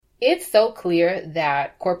it's so clear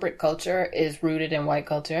that corporate culture is rooted in white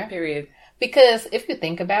culture. Period. Because if you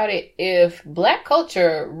think about it, if black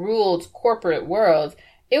culture ruled corporate world,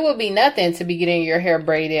 it would be nothing to be getting your hair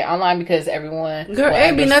braided online because everyone... Girl,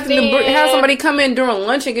 it'd be nothing to have somebody come in during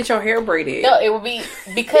lunch and get your hair braided. No, it would be...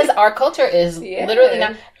 Because our culture is literally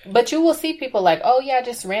not... But you will see people like, oh yeah, I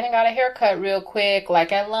just ran and got a haircut real quick,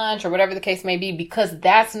 like at lunch or whatever the case may be, because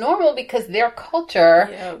that's normal because their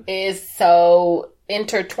culture is so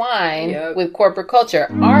intertwined with corporate culture.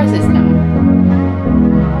 Ours is not.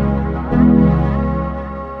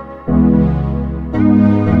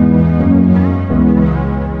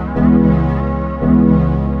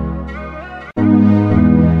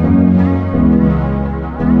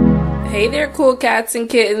 Hey there, cool cats and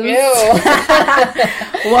kittens.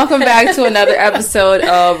 Welcome back to another episode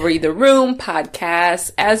of Read the Room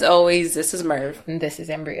podcast. As always, this is Merv. And this is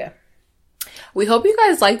Embria. We hope you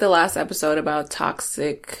guys liked the last episode about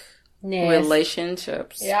toxic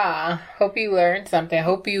relationships. Yeah. Hope you learned something.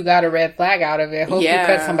 Hope you got a red flag out of it. Hope you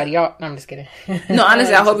cut somebody off. No, I'm just kidding. No,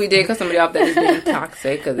 honestly, I hope you did cut somebody off that is being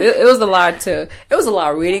toxic. Cause it was a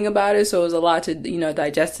lot reading about it. So it was a lot to,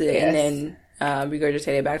 digest it and then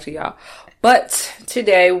regurgitate it back to y'all. But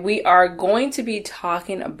today we are going to be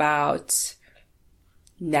talking about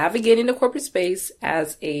navigating the corporate space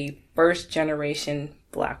as a first generation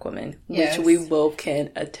Black woman, which we both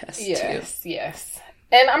can attest to. Yes.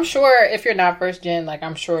 And I'm sure if you're not first gen,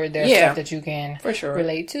 I'm sure there's stuff that you can for sure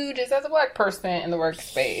relate to just as a Black person in the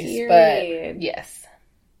workspace. Period. But yes.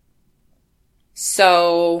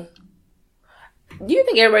 So, do you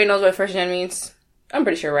think everybody knows what first gen means? I'm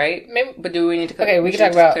pretty sure, right? Maybe, but do we need to? Okay, we can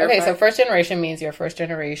talk about. Okay, so first generation means you're a first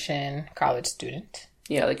generation college student.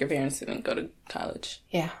 Yeah, like your parents didn't go to college.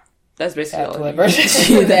 Yeah, that's basically all. That's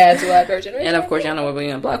what first generation. And of course, y'all know what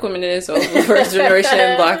being a Black woman is. So first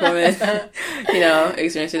generation Black woman,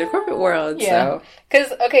 experiencing the corporate world. Yeah.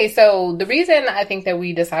 So the reason I think that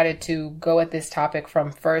we decided to go at this topic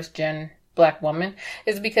from first gen Black woman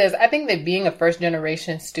is because I think that being a first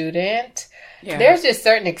generation student. Yeah. There's just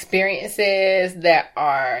certain experiences that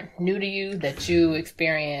are new to you that you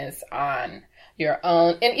experience on your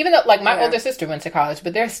own. And even though, my older sister went to college,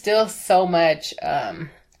 but there's still so much,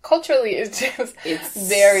 culturally, it's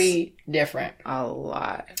very different. A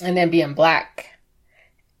lot. And then being Black,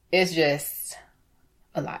 it's just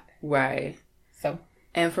a lot. Right. So.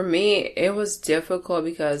 And for me, it was difficult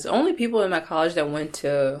because only people in my college that went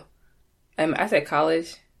to, I said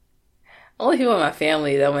college. Only people in my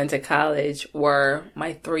family that went to college were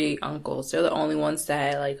my 3 uncles. They're the only ones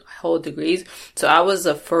that hold degrees. So I was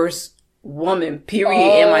the first woman,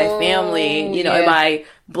 period, in my family, in my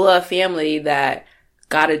blood family that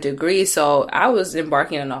got a degree. So I was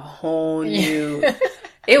embarking on a whole new,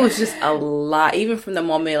 it was just a lot, even from the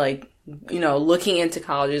moment, looking into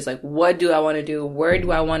colleges, what do I want to do? Where do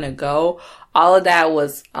I want to go? All of that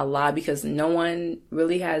was a lot because no one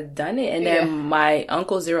really had done it. And then my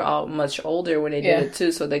uncles, they were all much older when they did it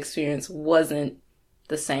too. So the experience wasn't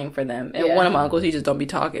the same for them. And one of my uncles, he just don't be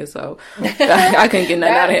talking. So I couldn't get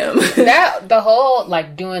nothing out of him. The whole,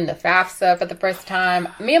 doing the FAFSA for the first time.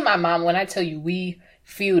 Me and my mom, when I tell you we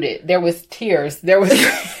feuded, there was tears. There was...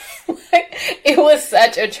 it was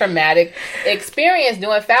such a traumatic experience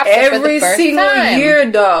doing FAFSA for the first time. Every single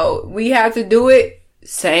year, though, we had to do it.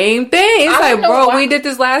 Same thing. It's bro, we did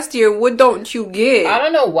this last year. What don't you get? I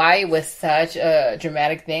don't know why it was such a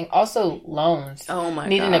dramatic thing. Also, loans. Oh my god.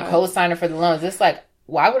 Needing a co-signer for the loans. It's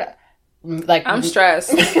why would I... I'm stressed.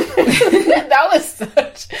 That was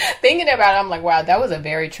such... Thinking about it, I'm like, wow, that was a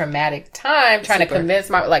very traumatic time trying to convince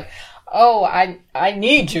my... I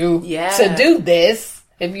need you to do this.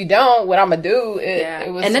 If you don't, what I'm going to do,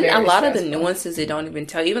 it was. And then a lot stressful. of the nuances they don't even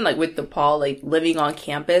tell. Even with DePaul, living on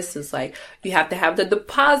campus, it's you have to have the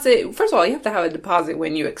deposit. First of all, you have to have a deposit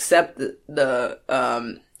when you accept the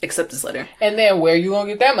acceptance letter. And then where you going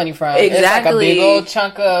to get that money from? Exactly. It's a big old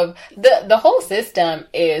chunk of... The whole system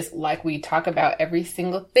is, we talk about, every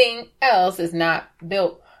single thing else is not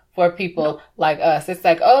built for people like us. It's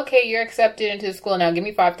okay, you're accepted into the school now. Give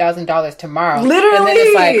me $5,000 tomorrow. Literally.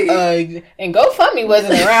 And then it's and GoFundMe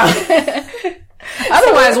wasn't around.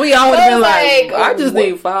 Otherwise, we all would have been I just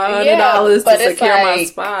need $500 to secure my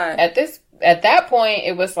spot. At that point,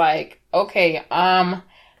 it was okay,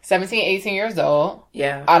 17, 18 years old.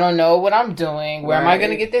 Yeah. I don't know what I'm doing. Where am I going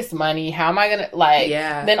to get this money? How am I going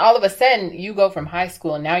to, then all of a sudden you go from high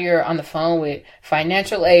school and now you're on the phone with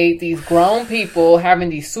financial aid, these grown people having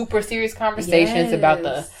these super serious conversations about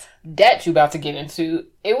the debt you about to get into.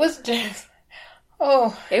 It was just,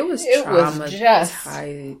 it was just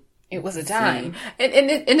It was a time. And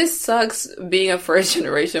it sucks being a first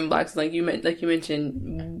generation Black. Like you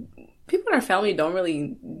mentioned, people in our family don't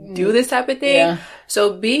really do this type of thing. Yeah.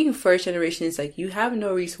 So being first generation is like, you have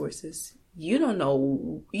no resources. You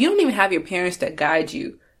don't even have your parents that guide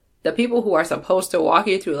you. The people who are supposed to walk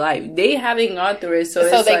you through life, they haven't gone through it. So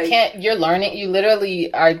it's they can't, you're learning. You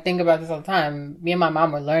literally, I think about this all the time. Me and my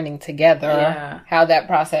mom were learning together how that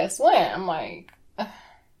process went. I'm like,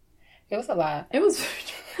 it was a lot. It was.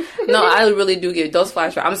 No, I really do get those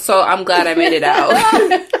flashbacks. I'm glad I made it out.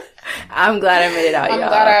 I'm glad I made it out, y'all. I'm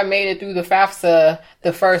glad I made it through the FAFSA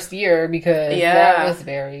the first year because that was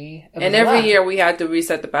every year we had to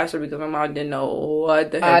reset the password because my mom didn't know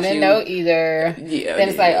what the heck. I didn't know either. Yeah. Then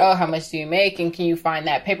it's like, oh, how much do you make? And can you find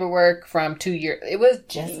that paperwork from 2 years? It was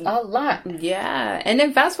just a lot. Yeah. And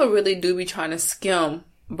then FAFSA really do be trying to skim.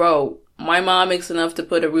 Bro, my mom makes enough to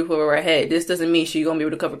put a roof over her head. This doesn't mean she's going to be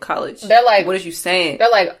able to cover college. They're like, what is you saying?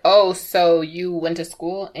 They're like, oh, so you went to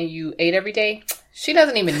school and you ate every day? She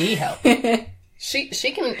doesn't even need help. She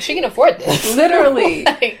can afford this. Literally.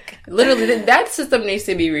 Literally, that system needs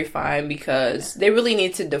to be refined because they really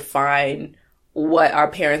need to define what our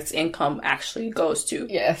parents' income actually goes to.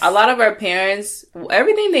 Yes. A lot of our parents,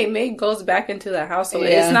 everything they make goes back into the household.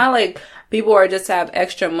 Yeah. It's not like people are just have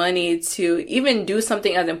extra money to even do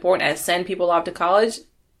something as important as send people off to college.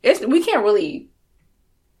 We can't really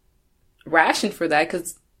ration for that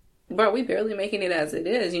because, bro, we barely making it as it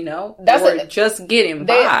is, you know? We're just getting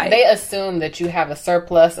by. They assume that you have a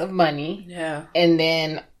surplus of money. Yeah. And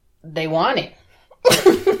then they want it.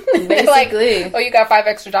 Basically. Like, oh, you got $5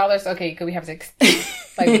 extra? Okay, could we have 6?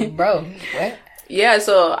 Like, bro, what? Yeah,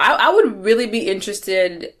 so I would really be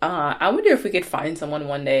interested. I wonder if we could find someone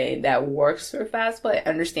one day that works for FAFSA,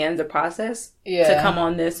 understands the process, to come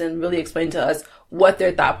on this and really explain to us what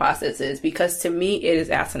their thought process is. Because to me, it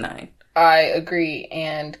is asinine. I agree.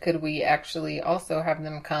 And could we actually also have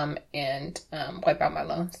them come and wipe out my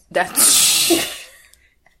loans? That's...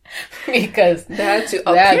 Because that's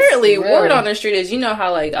apparently really... word on the street is, you know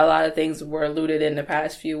how like a lot of things were looted in the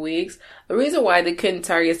past few weeks. The reason why they couldn't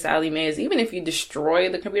target Sallie Mae is even if you destroy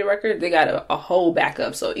the computer record, they got a whole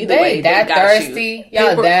backup. So either way, that they got thirsty.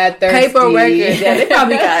 Y'all that thirsty. Paper records. Yeah, they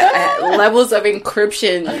probably got levels of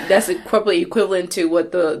encryption that's probably equivalent to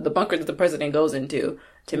what the bunker that the president goes into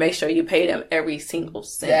to make sure you pay them every single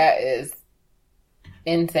cent. That is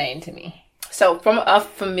insane to me. So from a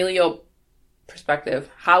familial perspective,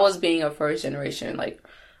 how was being a first generation like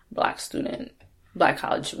Black student, Black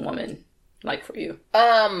college woman like for you?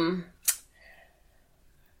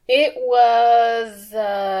 It was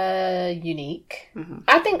unique. Mm-hmm.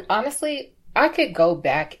 I think honestly I could go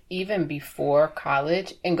back even before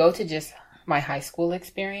college and go to just my high school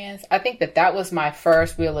experience. I think that was my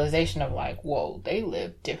first realization of like, whoa, they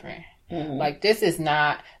live different. Mm-hmm. Like this is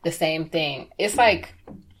not the same thing. It's like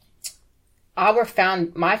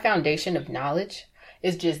my foundation of knowledge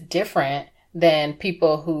is just different than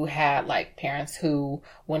people who had like parents who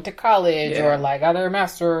went to college or like got their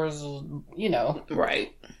masters, you know.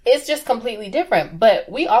 Right. It's just completely different.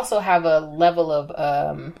 But we also have a level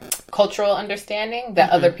of cultural understanding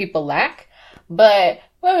that other people lack. But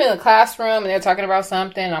when we're in the classroom and they're talking about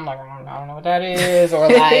something, I'm like, I don't know what that is. Or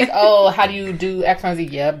like, oh, how do you do X, Y, Z?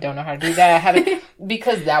 Yep, don't know how to do that.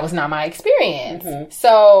 Because that was not my experience. Mm-hmm.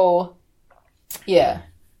 So... yeah,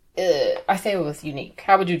 I say it was unique.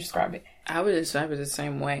 How would you describe it? I would describe it the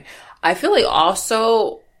same way. I feel like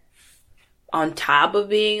also on top of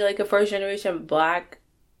being like a first generation Black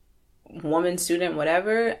woman student,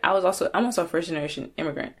 whatever, I'm also a first generation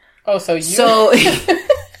immigrant. Oh, so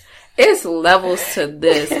it's levels to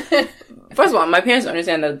this. First of all, my parents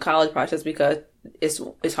understand the college process because it's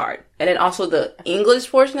hard. And then also the English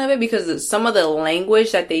portion of it, because some of the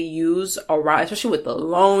language that they use around, especially with the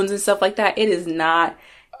loans and stuff like that, it is not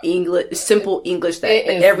English, simple English that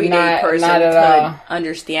the everyday person could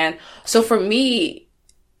understand. So for me,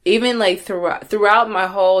 even like throughout my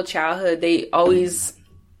whole childhood, they always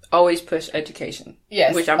push education.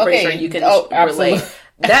 Yes. Which I'm pretty sure you can relate.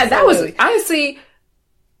 That was honestly...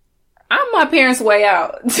 I'm my parents' way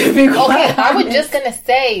out, to be quite honest. I was just going to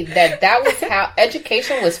say that was how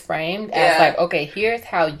education was framed as like, okay, here's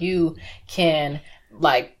how you can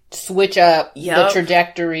like switch up the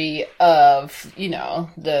trajectory of, you know,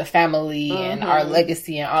 the family and our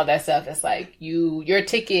legacy and all that stuff. It's like your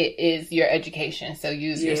ticket is your education. So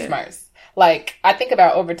use your smarts. Like I think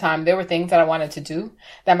about over time, there were things that I wanted to do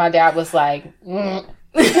that my dad was like, I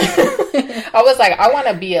was like, I want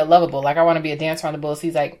to be a lovable, like I want to be a dancer on the Bulls.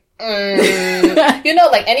 He's like, you know,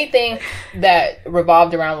 like anything that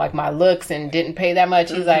revolved around like my looks and didn't pay that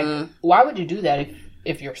much. He's like, why would you do that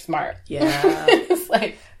if you're smart? Yeah. It's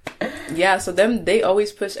like, Yeah, so they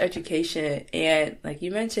always push education. And like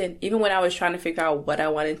you mentioned, even when I was trying to figure out what I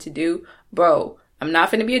wanted to do, bro, I'm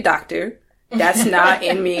not going to be a doctor. That's not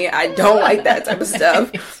in me. I don't like that type of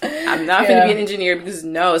stuff. I'm not going to be an engineer because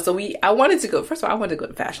I wanted to go, first of all, I wanted to go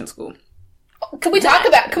to fashion school. Can we talk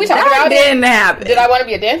about it? Didn't happen. Did I want to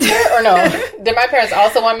be a dancer or no? Did my parents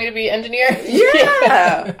also want me to be an engineer?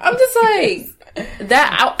 Yeah. I'm just like,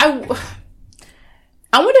 that,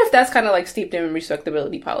 I wonder if that's kind of like steeped in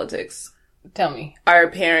respectability politics. Tell me. Our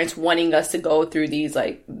parents wanting us to go through these,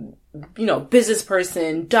 like, you know, business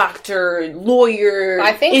person, doctor, lawyer,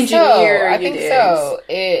 engineer. I think so.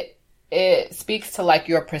 It speaks to, like,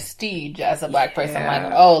 your prestige as a black person.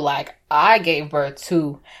 Like, oh, like, I gave birth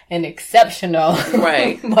to an exceptional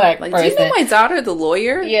black person. Do you know my daughter, the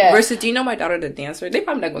lawyer? Yeah. Versus, do you know my daughter, the dancer? They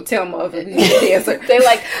probably not going to tell them of the dancer. They're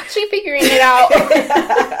like, she figuring it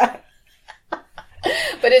out.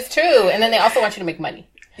 But it's true. And then they also want you to make money.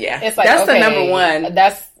 Yeah. It's like, that's the number one.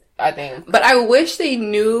 That's, I think. But I wish they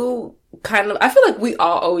knew I feel like we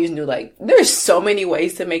all always knew, like, there's so many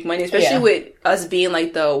ways to make money, especially with us being,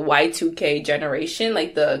 like, the Y2K generation,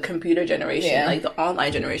 like, the computer generation, like, the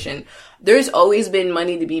online generation. There's always been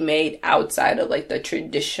money to be made outside of, like, the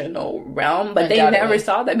traditional realm, but they never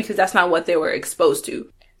saw that because that's not what they were exposed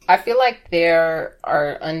to. I feel like there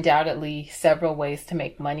are undoubtedly several ways to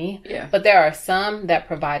make money, but there are some that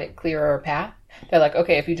provide a clearer path. They're like,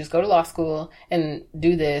 okay, if you just go to law school and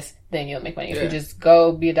do this, then you'll make money. If you just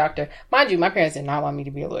go be a doctor. Mind you, my parents did not want me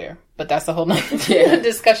to be a lawyer, but that's a whole nother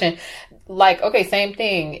discussion. Like, okay, same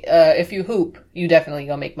thing. If you hoop, you definitely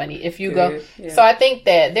gonna make money. If you go. So I think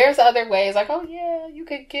that there's other ways, like, oh yeah, you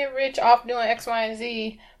could get rich off doing X, Y, and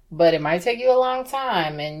Z, but it might take you a long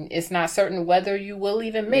time, and it's not certain whether you will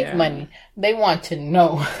even make money. They want to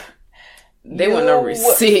know. They want a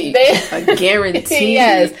receipt, a guarantee.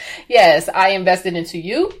 Yes, I invested into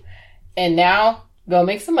you, and now go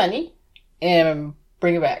make some money and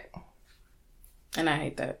bring it back. And I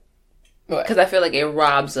hate that. Because I feel like it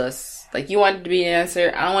robs us. Like, you wanted to be an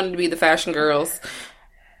dancer, I wanted to be the fashion girls.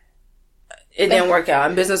 It didn't work out.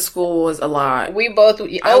 And business school was a lot. We were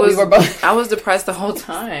both. I was depressed the whole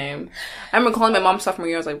time. I remember calling my mom sophomore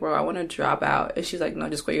year. I was like, bro, I want to drop out. And she's like, no,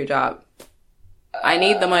 just quit your job. I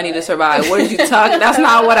need the money to survive. What did you talk? That's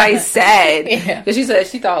not what I said. Because she said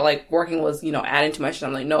she thought, like, working was, you know, adding too much. And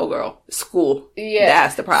I'm like, no, girl. School. Yeah.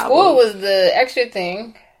 That's the problem. School was the extra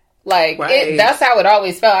thing. Like, that's how it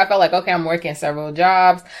always felt. I felt like, okay, I'm working several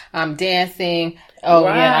jobs. I'm dancing. Oh,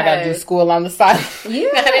 yeah, and I got to do school on the side.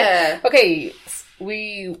 Yeah. Okay,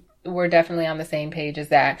 we were definitely on the same page as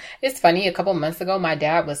that. It's funny, a couple months ago, my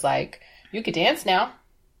dad was like, you could dance now.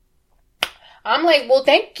 I'm like, well,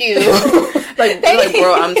 thank you. like,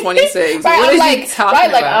 bro, I'm 26. Right, what are you talking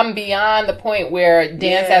about? Like, I'm beyond the point where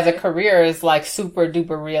dance as a career is, like, super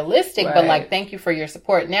duper realistic. But, like, thank you for your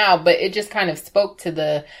support now. But it just kind of spoke to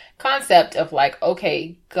the concept of, like,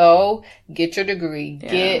 okay, go get your degree,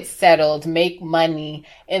 get settled, make money,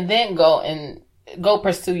 and then go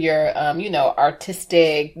pursue your,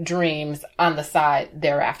 artistic dreams on the side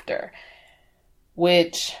thereafter.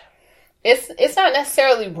 Which... It's not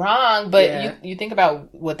necessarily wrong, but you think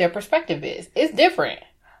about what their perspective is. It's different.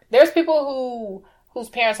 There's people whose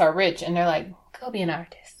parents are rich and they're like, go be an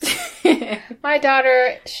artist. My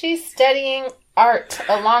daughter, she's studying art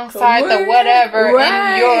alongside the whatever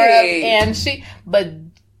in Europe, but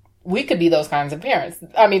we could be those kinds of parents.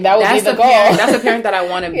 I mean, that would be the goal. That's a parent that I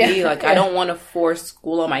want to be. Like, I don't want to force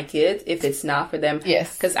school on my kids if it's not for them.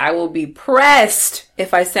 Yes. Because I will be pressed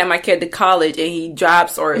if I send my kid to college and he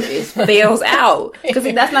drops or it fails out. Because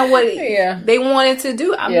that's not what they wanted to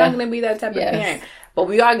do. I'm not going to be that type of parent. But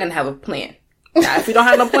we are going to have a plan. Now, if we don't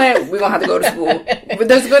have no plan, we're going to have to go to school. But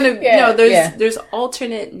there's going to, there's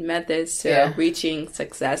alternate methods to reaching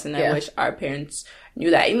success. And I wish our parents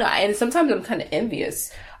knew that. You know, and sometimes I'm kind of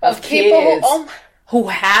envious of kids who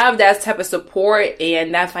have that type of support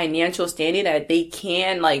and that financial standing that they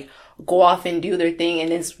can, like, go off and do their thing and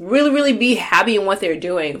just really, really be happy in what they're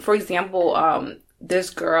doing. For example, this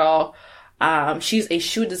girl, she's a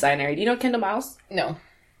shoe designer. Do you know Kendall Miles? No.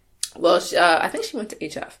 Well, I think she went to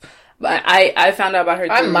HF. But I found out about her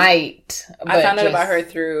through... I found out about her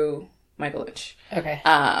through Michael Lynch. Okay.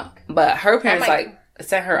 But her parents,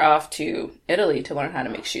 sent her off to Italy to learn how to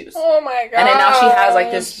make shoes. Oh my god! And then now she has like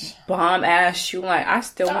this bomb ass shoe line. I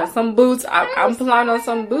still want some boots. I'm planning on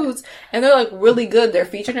some boots, and they're like really good. They're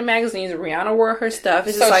featured in magazines. Rihanna wore her stuff.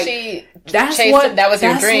 It's just like that was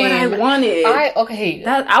your dream. That's what I wanted.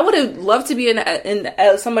 I would have loved to be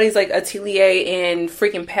in somebody's like atelier in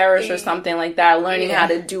freaking Paris or something like that, learning how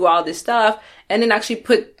to do all this stuff, and then actually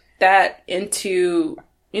put that into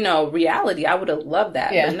reality. I would have loved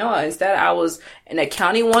that. Yeah. But no, instead I was in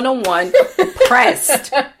accounting 101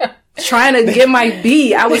 pressed, trying to get my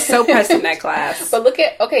B. I was so pressed in that class. But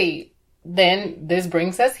then this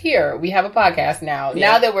brings us here. We have a podcast now.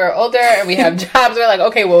 Yeah. Now that we're older and we have jobs, we're like,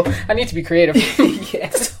 okay, well, I need to be creative.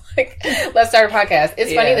 Yes. Let's start a podcast.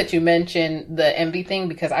 It's funny that you mentioned the envy thing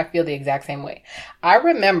because I feel the exact same way. I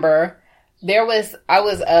remember I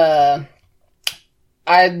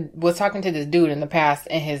was talking to this dude in the past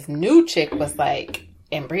and his new chick was like,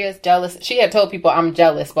 and Bria's jealous. She had told people I'm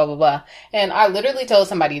jealous, blah, blah, blah. And I literally told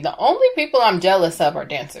somebody the only people I'm jealous of are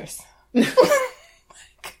dancers.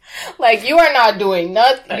 Like, you are not doing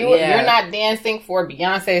nothing. You're not dancing for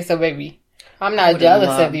Beyonce, so baby, I'm not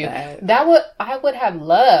jealous of you. I would have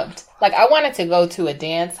loved. Like, I wanted to go to a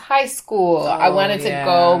dance high school. I wanted to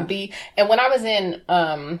go and when I was in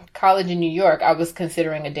college in New York, I was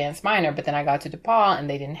considering a dance minor, but then I got to DePaul and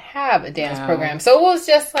they didn't have a dance program. So it was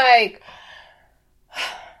just like,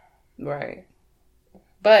 right.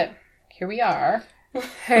 But here we are.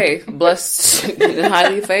 Hey, blessed and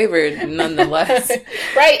highly favored nonetheless.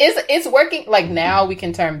 Right. It's working. Like, now we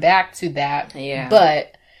can turn back to that. Yeah.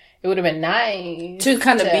 But it would have been nice to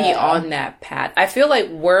kind of be on that path. I feel like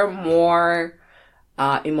we're more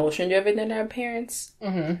emotion driven than our parents.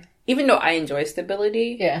 Mm-hmm. Even though I enjoy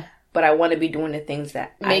stability. Yeah. But I want to be doing the things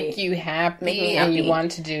that make you happy and you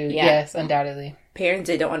want to do. Yeah. Yes, undoubtedly. Parents,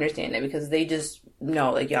 they don't understand that because they just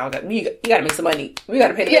know, like, you got to make some money. We got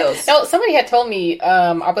to pay the bills. No, somebody had told me,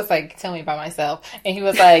 I was like, tell me about myself. And he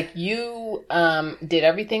was like, you did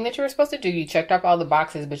everything that you were supposed to do. You checked off all the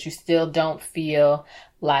boxes, but you still don't feel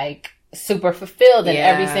like super fulfilled in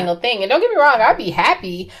every single thing. And don't get me wrong, I'd be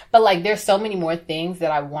happy, but like, there's so many more things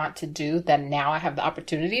that I want to do that now I have the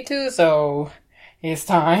opportunity to. So it's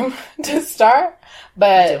time to start.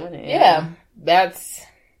 But that's...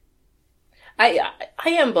 I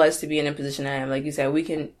am blessed to be in a position I am. Like you said, we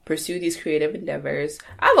can pursue these creative endeavors.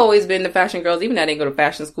 I've always been the fashion girl, even though I didn't go to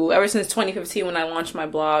fashion school. Ever since 2015 when I launched my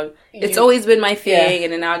blog, it's always been my thing.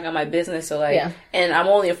 And then now I got my business. So and I'm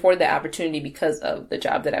only afforded that opportunity because of the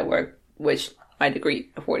job that I work, which my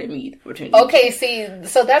degree afforded me the opportunity. Okay, see,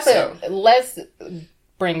 so let's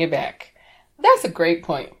bring it back. That's a great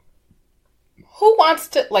point. Who wants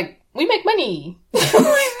to, like, we make money.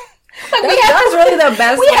 Like, that's really the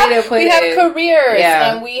best way to put it. We have careers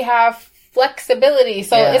and we have flexibility.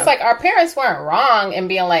 So it's like our parents weren't wrong in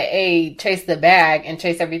being like, hey, chase the bag and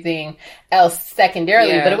chase everything else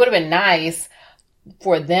secondarily. But it would have been nice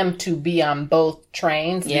for them to be on both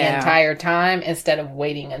trains the entire time instead of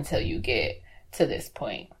waiting until you get to this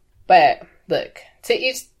point. But look, to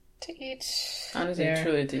each honestly,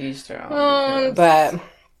 truly to each their own. But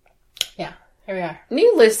yeah, here we are.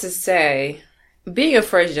 Needless to say, being a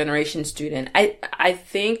first generation student, I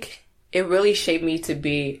think it really shaped me to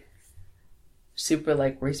be super,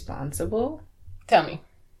 like, responsible. Tell me.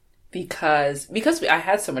 Because I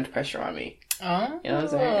had so much pressure on me. Oh. You know what I'm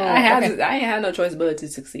saying? I had no choice but to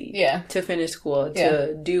succeed. Yeah. To finish school,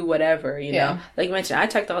 to do whatever, you know. Like you mentioned, I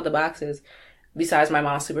checked all the boxes. Besides my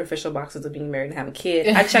mom's superficial boxes of being married and having a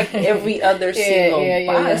kid, I checked every other single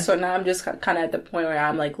box. Yeah. So now I'm just kind of at the point where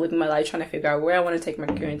I'm like living my life, trying to figure out where I want to take my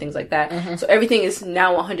career and things like that. Mm-hmm. So everything is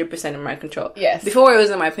now 100% in my control. Yes. Before it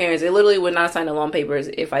was in my parents, they literally would not sign the loan papers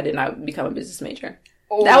if I did not become a business major.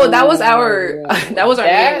 Ooh, that was our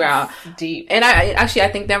main ground. Deep. And I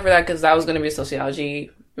think them for that because I was going to be a sociology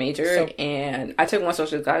major, and I took one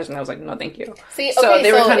social class and I was like, no, thank you. See, so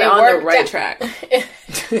they were kind of on the right track.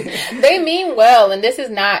 They mean well, and this is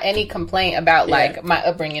not any complaint about like my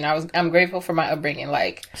upbringing. I'm grateful for my upbringing.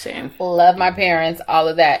 Like, same. Love my parents. All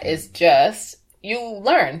of that is just, you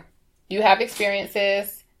learn. You have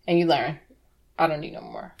experiences and you learn. I don't need no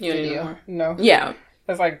more. You need no more? No. Yeah.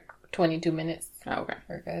 That's like 22 minutes. Oh, okay.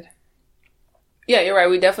 We're good. Yeah, you're right.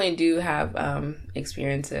 We definitely do have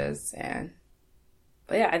experiences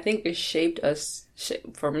But yeah, I think it shaped us,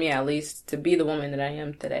 for me at least, to be the woman that I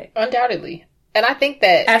am today. Undoubtedly. And I think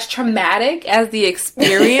that... as traumatic as the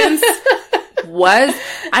experience was,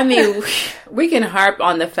 I mean, we can harp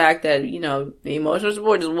on the fact that, you know, the emotional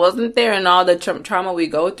support just wasn't there and all the trauma we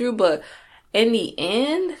go through. But in the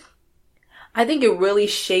end, I think it really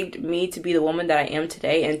shaped me to be the woman that I am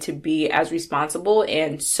today and to be as responsible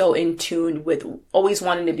and so in tune with always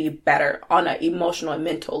wanting to be better on an emotional and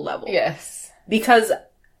mental level. Yes. Because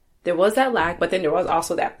there was that lack, but then there was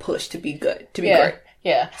also that push to be good, to be great.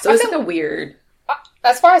 Yeah. So it's like a weird...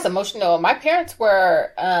 As far as emotional, my parents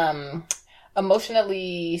were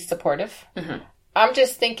emotionally supportive. Mm-hmm. I'm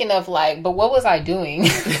just thinking of like, but what was I doing?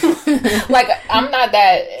 Like, I'm not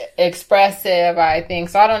that expressive, I think.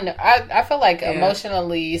 So I don't know. I feel like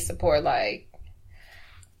emotionally support, like,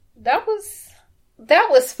 that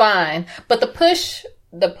was fine. But the push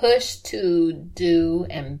to do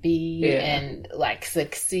and be and like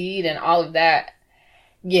succeed and all of that,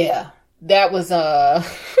 that was that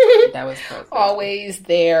was always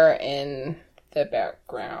there in the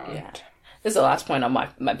background. Yeah. This is the last point on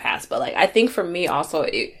my past, but like I think for me also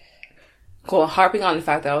harping on the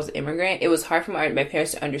fact that I was an immigrant, it was hard for my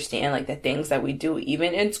parents to understand like the things that we do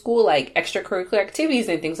even in school, like extracurricular activities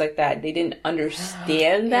and things like that. They didn't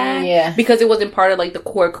understand that because it wasn't part of like the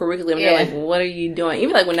core curriculum. They're like, what are you doing?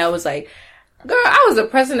 Even like when I was like, girl, I was the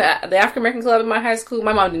president of the African American Club in my high school.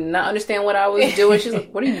 My mom did not understand what I was doing. She's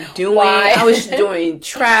like, what are you doing? Why? I was doing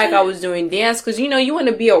track. I was doing dance. Because, you want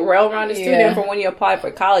to be a well-rounded student from when you apply for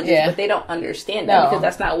colleges. But they don't understand that because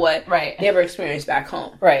that's not what they ever experienced back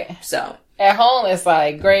home. Right. So. At home, it's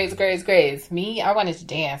like grades. Me, I wanted to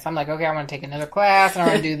dance. I'm like, okay, I want to take another class and I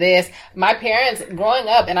want to do this. My parents, growing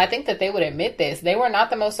up, and I think that they would admit this, they were not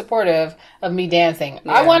the most supportive of me dancing.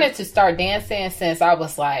 Yeah. I wanted to start dancing since I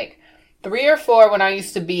was like 3 or 4 when I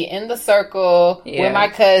used to be in the circle with my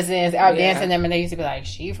cousins out dancing them, and they used to be like,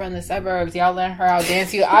 she from the suburbs, y'all letting her out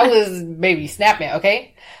dance you. I was baby snapping,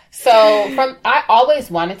 okay? So I always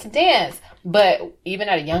wanted to dance. But even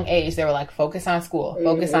at a young age, they were like, focus on school.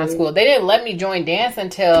 They didn't let me join dance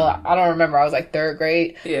until, I don't remember, I was like 3rd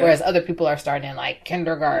grade. Yeah. Whereas other people are starting in like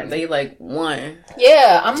kindergarten. They like 1.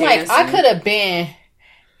 Yeah, I'm dancing. Like, I could have been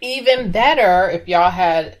even better if y'all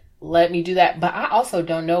had let me do that. But I also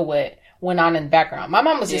don't know what went on in the background. My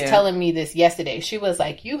mom was just telling me this yesterday. She was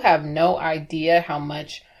like, you have no idea how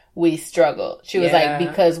much we struggled. She was like,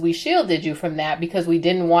 because we shielded you from that, because we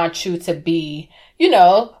didn't want you to be,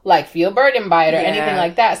 like feel burdened by it or anything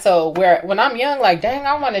like that. So when I'm young, like, dang,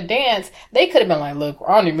 I want to dance, they could have been like, look,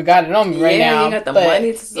 I don't even got it on me right now. You got the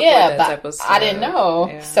money to support that type of stuff. I didn't know.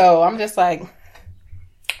 Yeah. So I'm just like,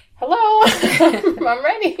 hello, I'm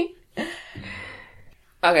ready.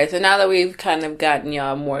 Okay, so now that we've kind of gotten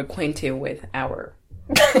y'all more acquainted with our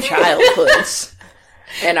childhoods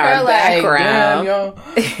and our background,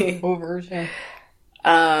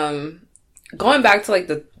 going back to like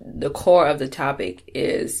the core of the topic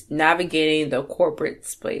is navigating the corporate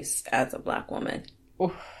space as a Black woman.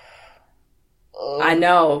 I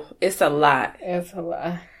know it's a lot. It's a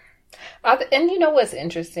lot. And you know what's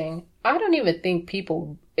interesting? I don't even think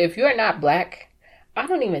people, if you're not Black, I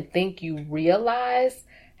don't even think you realize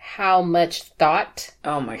how much thought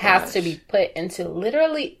has to be put into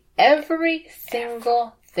literally every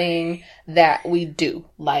single thing that we do.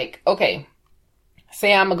 Like, okay,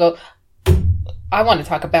 say I'm gonna go, I want to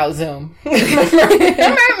talk about Zoom.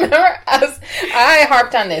 remember us? I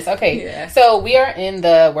harped on this. Okay, so we are in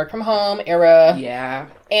the work from home era. Yeah.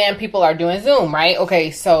 And people are doing Zoom, right? Okay,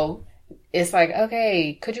 so it's like,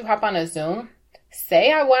 okay, could you hop on a Zoom?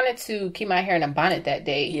 Say I wanted to keep my hair in a bonnet that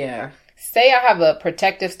day. Yeah. Say I have a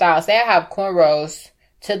protective style. Say I have cornrows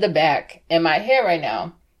to the back in my hair right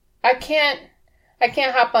now. I can't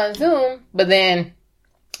hop on Zoom, but then,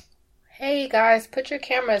 hey guys, put your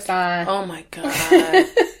cameras on. Oh my God.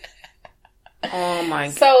 Oh my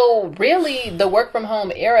God. So really, the work from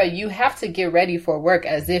home era, you have to get ready for work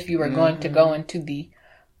as if you were going to go into the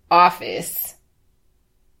office.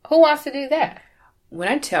 Who wants to do that? When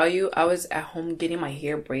I tell you I was at home getting my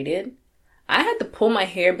hair braided, I had to pull my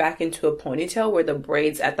hair back into a ponytail where the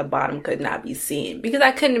braids at the bottom could not be seen because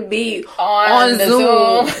I couldn't be on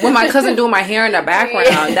Zoom with my cousin doing my hair in the background.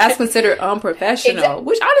 Yeah. That's considered unprofessional,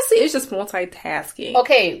 which honestly is just multitasking.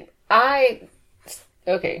 Okay.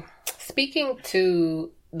 Speaking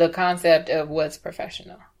to the concept of what's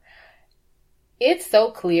professional, it's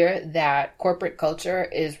so clear that corporate culture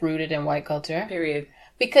is rooted in white culture. Period.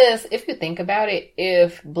 Because if you think about it,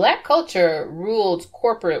 if Black culture ruled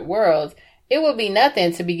corporate world, it would be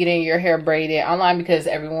nothing to be getting your hair braided online because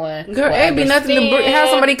everyone... Girl, it'd be nothing to have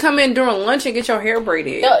somebody come in during lunch and get your hair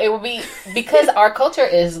braided. No, it would be... Because our culture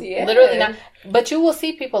is literally not... But you will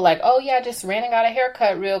see people like, oh yeah, I just ran and got a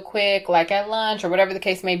haircut real quick, like at lunch or whatever the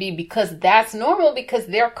case may be, because that's normal because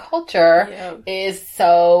their culture is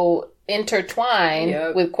so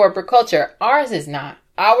intertwined with corporate culture. Ours is not.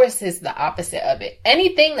 Ours is the opposite of it.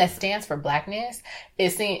 Anything that stands for Blackness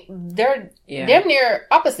is seen... They're damn near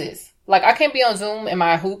opposites. Like, I can't be on Zoom in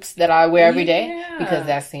my hoops that I wear every day because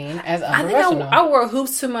that's seen as unprofessional. I think I wore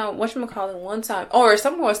hoops to my whatchamacallit one time. Or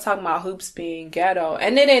someone was talking about hoops being ghetto.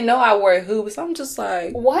 And they didn't know I wore hoops. I'm just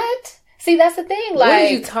like... What? See, that's the thing. Like, what are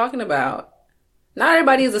you talking about? Not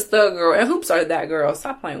everybody is a stud girl. And hoops are that girl.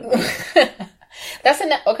 Stop playing with me.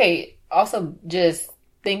 Okay, also just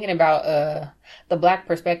thinking about the Black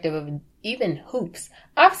perspective of even hoops.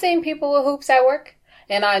 I've seen people with hoops at work.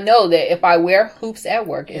 And I know that if I wear hoops at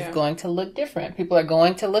work, it's going to look different. People are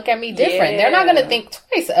going to look at me different. They're not going to think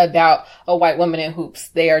twice about a white woman in hoops.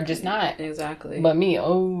 They are just not. Exactly. But me,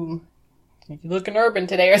 you looking urban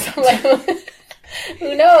today or something like that.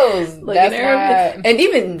 Who knows? And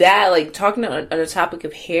even that, like, talking on the topic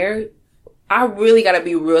of hair, I really gotta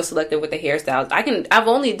be real selective with the hairstyles. I've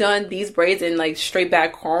only done these braids in, like, straight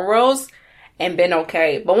back cornrows and been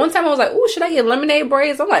okay. But one time I was like, ooh, should I get lemonade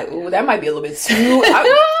braids? I'm like, ooh, that might be a little bit too...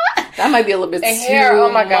 that might be a little bit hair, too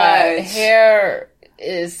oh my God. much. Hair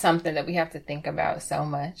is something that we have to think about so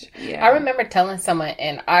much. Yeah. I remember telling someone,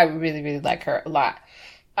 and I really, really like her a lot.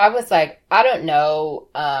 I was like, I don't know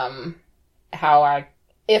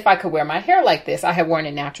if I could wear my hair like this. I had worn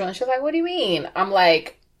it natural. And she was like, what do you mean? I'm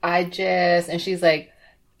like, and she's like,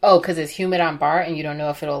 oh, because it's humid on bar and you don't know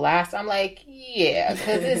if it'll last. I'm like, yeah,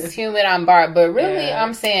 because it's humid on bar. But really,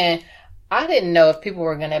 I'm saying, I didn't know if people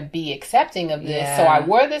were going to be accepting of this. Yeah. So I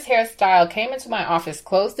wore this hairstyle, came into my office,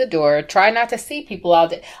 closed the door, tried not to see people all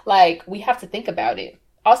day. Like, we have to think about it.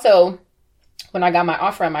 Also, when I got my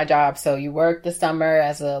offer at my job, so you work the summer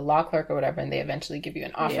as a law clerk or whatever, and they eventually give you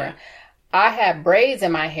an offer. Yeah. I had braids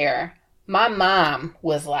in my hair. My mom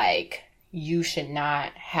was like, you should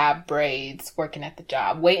not have braids working at the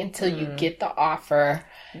job. Wait until you get the offer.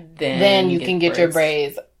 Then you can get your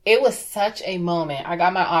braids. It was such a moment. I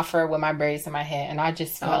got my offer with my braids in my head, and I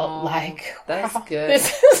just felt like, that's wow, good.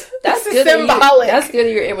 That's good. Symbolic. That's good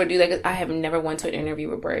that you're able to do that, because I have never went to an interview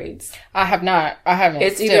with braids. I have not. I haven't.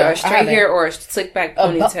 It's either a straight hair or a slick back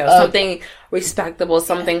ponytail. Something respectable,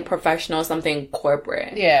 something professional, something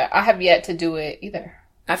corporate. Yeah, I have yet to do it either.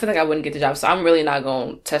 I feel like I wouldn't get the job, so I'm really not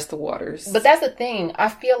going to test the waters. But that's the thing. I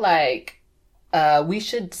feel like we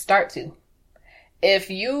should start to.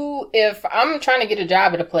 If I'm trying to get a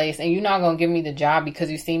job at a place and you're not going to give me the job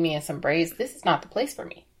because you see me in some braids, this is not the place for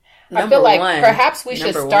me. I feel like perhaps we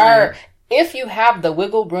should start, if you have the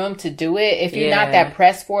wiggle room to do it, if you're not that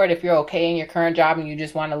pressed for it, if you're okay in your current job and you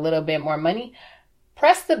just want a little bit more money,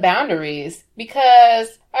 press the boundaries,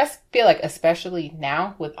 because I feel like especially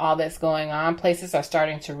now with all that's going on, places are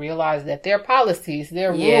starting to realize that their policies,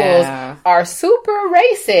 their rules are super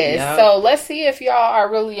racist. Yep. So let's see if y'all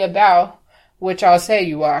are really about what y'all say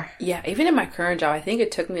you are. Yeah, even in my current job, I think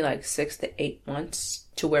it took me like 6 to 8 months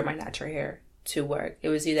to wear my natural hair to work. It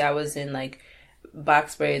was either I was in like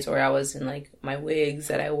box braids or I was in like my wigs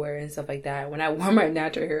that I wear and stuff like that. When I wore my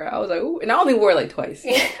natural hair, I was like, ooh, and I only wore it like twice.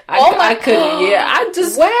 I couldn't. Yeah, I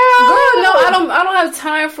just girl, no, I don't have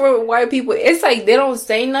time for white people. It's like they don't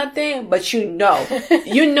say nothing, but you know,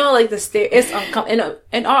 like the stare. It's uncomfortable,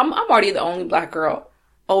 and I'm already the only black girl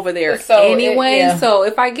over there anyway. So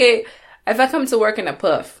if I come to work in a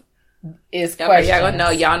puff, it's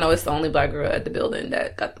questions. Y'all know it's the only black girl at the building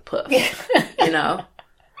that got the puff. You know.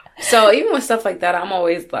 So even with stuff like that, I'm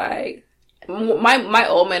always like, my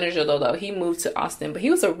old manager though, he moved to Austin, but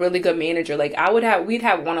he was a really good manager. Like we'd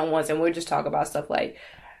have one-on-ones and we'd just talk about stuff like,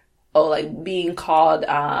 like being called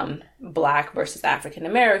Black versus African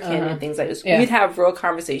American and things like this. Yeah. We'd have real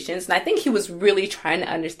conversations, and I think he was really trying to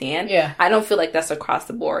understand. Yeah, I don't feel like that's across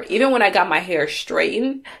the board. Even when I got my hair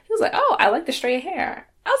straightened, he was like, "Oh, I like the straight hair."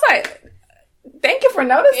 I was like, "Thank you for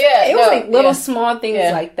noticing." Yeah, it was like little small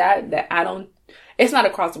things like that I don't. It's not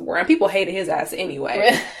across the board, and people hated his ass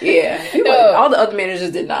anyway. Yeah, all the other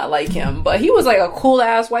managers did not like him, but he was like a cool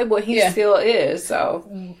ass white boy. He still is.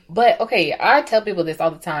 So, but okay, I tell people this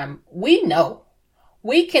all the time.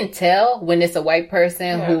 We can tell when it's a white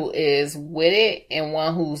person who is with it and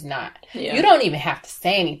one who's not. Yeah. You don't even have to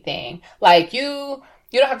say anything. Like you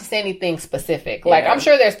don't have to say anything specific. Like I'm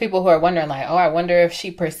sure there's people who are wondering, like, oh, I wonder if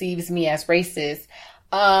she perceives me as racist.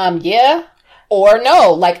 Yeah. Or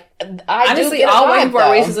no, like, honestly, all white people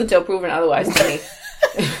are racist until proven otherwise to me.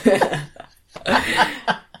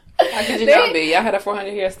 How could you not be? Y'all had a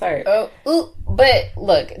 400-year start. But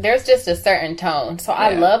look, there's just a certain tone. So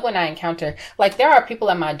I love when I encounter, like, there are people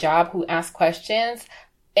at my job who ask questions,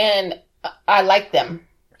 and I like them.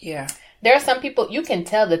 Yeah. There are some people, you can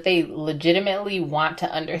tell that they legitimately want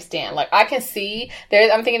to understand. Like, I can see,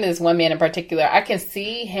 I'm thinking of this one man in particular, I can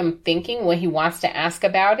see him thinking when he wants to ask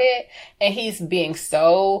about it, and he's being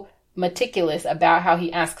so meticulous about how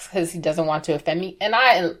he asks because he doesn't want to offend me. And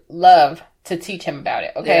I love to teach him about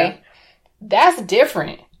it, okay? Yeah. That's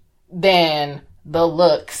different than the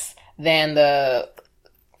looks, than the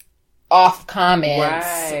off comments.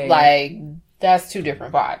 Right. Like, that's two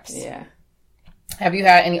different vibes. Yeah. Have you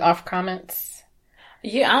had any off comments?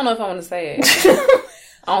 Yeah, I don't know if I want to say it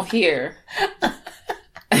on here.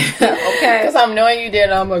 Okay, because I'm knowing you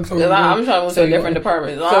did. I'm like, I'm trying to move to a different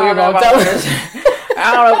department. So you're gonna tell us?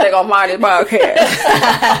 I don't know if they're gonna mind this podcast.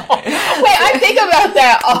 I think about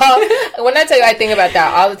that when I tell you I think about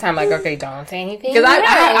that all the time. Like, okay, don't say anything. Because I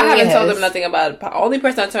haven't told them nothing about it. The only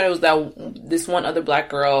person I told them was that this one other black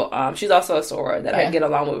girl. She's also a soror that I get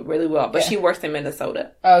along with really well, but she works in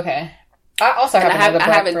Minnesota. Okay. I also have I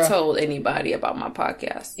haven't told anybody about my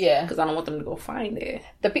podcast. Yeah. Because I don't want them to go find it.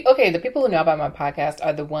 The people who know about my podcast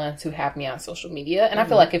are the ones who have me on social media. And I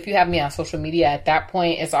feel like if you have me on social media at that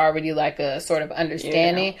point, it's already like a sort of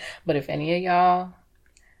understanding. Yeah. But if any of y'all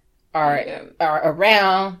are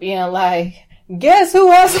around being like, guess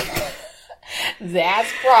who else?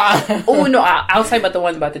 That's wrong. Oh, no. I'll tell you about the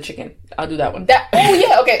one about the chicken. I'll do that one.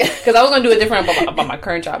 Okay. Because I was going to do a different about my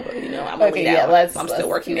current job. But, I'm still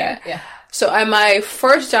working there. Yeah. So at my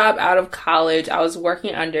first job out of college, I was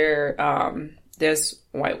working under this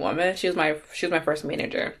white woman. She was my first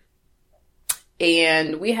manager.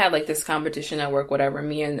 And we had like this competition at work, whatever.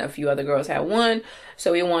 Me and a few other girls had won.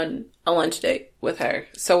 So we won a lunch date with her.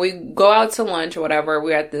 So we go out to lunch or whatever.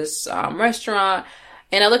 We're at this restaurant.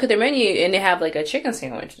 And I look at their menu and they have like a chicken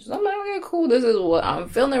sandwich. So I'm like, okay, cool. This is what I'm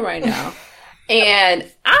feeling right now. And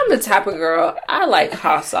I'm the type of girl, I like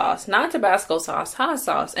hot sauce, not Tabasco sauce, hot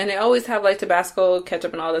sauce. And they always have like Tabasco,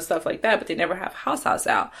 ketchup and all this stuff like that, but they never have hot sauce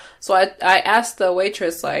out. So I asked the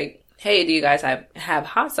waitress like, hey, do you guys have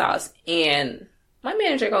hot sauce? And my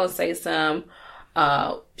manager gonna say some,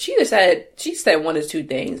 she said one of two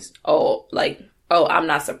things. Oh, I'm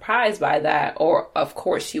not surprised by that. Or of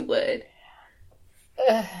course you would.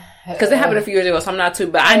 Because it happened a few years ago, so I'm not too,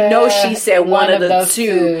 but I know she said one of the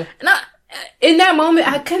two. And in that moment,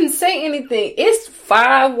 I couldn't say anything. It's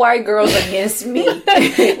 5 white girls against me.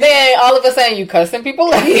 Then all of a sudden, you cussing people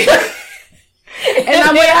out. And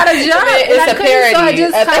I'm without a job. It's a parody.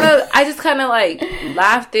 So I just kind of like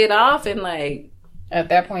laughed it off and like. At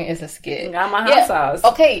that point, it's a skit. Got my hot sauce.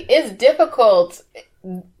 Okay, it's difficult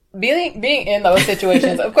being in those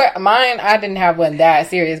situations. Of course, mine, I didn't have one that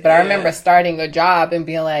serious, but I remember starting a job and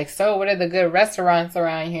being like, so what are the good restaurants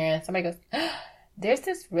around here? And somebody goes, there's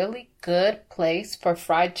this really good place for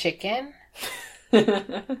fried chicken.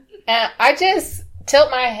 And I just tilt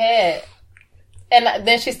my head. And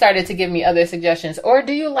then she started to give me other suggestions. Or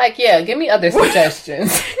do you give me other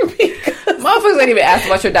suggestions. Motherfuckers didn't even ask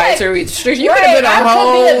about your dietary restrictions. You could have been a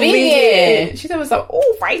whole vegan. She said,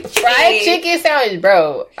 oh, fried chicken. Fried chicken sandwich,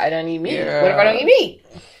 bro. I don't eat meat. Yeah. What if I don't eat meat?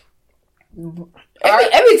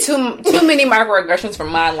 Every too many microaggressions for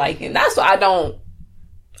my liking. That's why I don't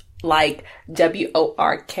like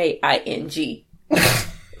WORKING.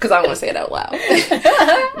 Because I don't want to say it out loud.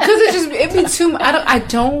 Because it'd be too.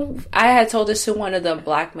 I had told this to one of the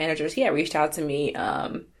black managers. He had reached out to me,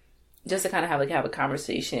 just to kind of have a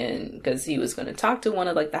conversation because he was going to talk to one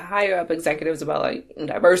of like the higher up executives about like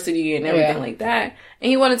diversity and everything like that. And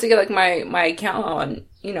he wanted to get like my account on,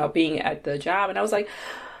 being at the job. And I was like,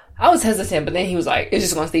 I was hesitant, but then he was like, it's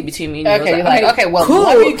just going to stay between me and you. Okay, you're like, okay, well, cool.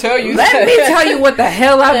 Let me tell you what the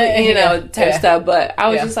hell type stuff. But I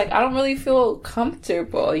was just like, I don't really feel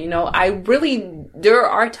comfortable. There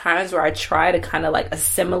are times where I try to kind of like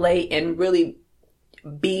assimilate and really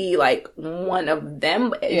be like one of them,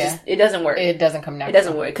 but it doesn't work. It doesn't come natural. It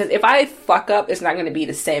doesn't work because if I fuck up, it's not going to be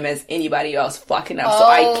the same as anybody else fucking up. So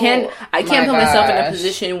I can't put myself in a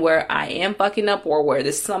position where I am fucking up or where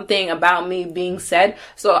there's something about me being said.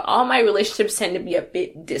 So all my relationships tend to be a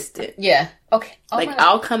bit distant. Yeah. Okay.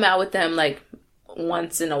 I'll come out with them like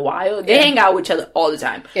once in a while. They hang out with each other all the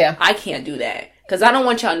time. Yeah. I can't do that because I don't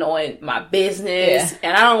want y'all knowing my business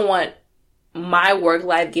and I don't want my work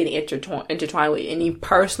life getting intertwined with any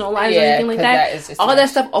personal lives or anything like that. All that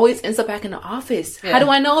stuff always ends up back in the office. Yeah. How do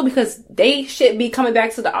I know? Because they should be coming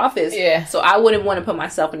back to the office. Yeah. So I wouldn't want to put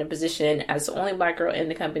myself in a position as the only black girl in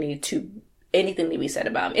the company to anything to be said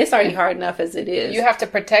about me. It's already hard enough as it is. You have to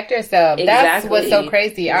protect yourself. Exactly. That's what's so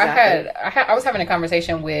crazy. Exactly. I was having a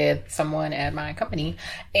conversation with someone at my company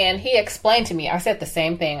and he explained to me, I said the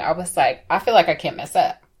same thing. I was like, I feel like I can't mess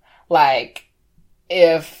up. Like,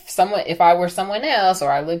 if I were someone else or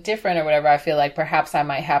I look different or whatever, I feel like perhaps I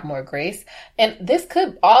might have more grace. And this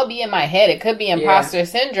could all be in my head. It could be imposter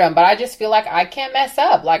syndrome, but I just feel like I can't mess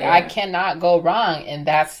up. Like I cannot go wrong. And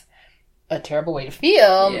that's a terrible way to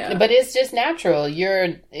feel, but it's just natural.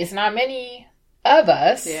 It's not many of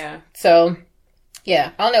us. Yeah. So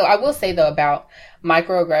I don't know. I will say though about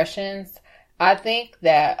microaggressions, I think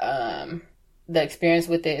that, the experience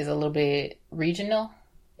with it is a little bit regional.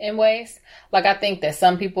 In ways. Like I think that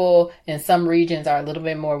some people in some regions are a little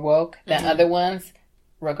bit more woke than other ones,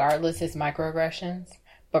 regardless it's microaggressions,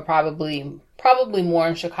 but probably more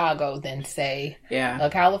in Chicago than say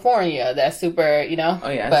California. That's super, Oh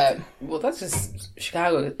yeah. But that's just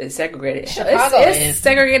Chicago is segregated. Chicago is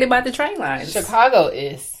segregated by the train lines. Chicago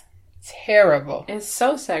is terrible. It's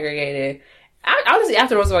so segregated. Honestly,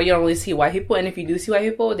 after Roosevelt, you don't really see white people, and if you do see white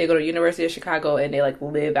people, they go to University of Chicago and they like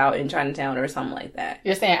live out in Chinatown or something like that.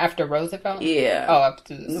 You're saying after Roosevelt? Yeah. Oh, up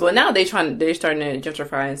to this. Well, now they're starting to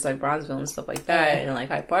gentrify into like Bronzeville and stuff like that, and like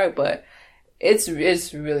Hyde Park, but it's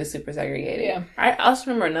really super segregated. Yeah. I also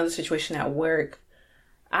remember another situation at work.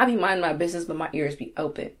 I be minding my business, but my ears be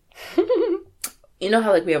open. You know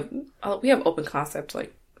how like we have open concepts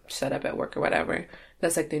like set up at work or whatever.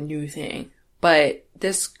 That's like the new thing. But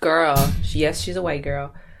this girl, she's a white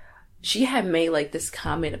girl. She had made like this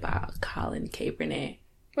comment about Colin Kaepernick.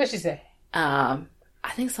 What'd she say? I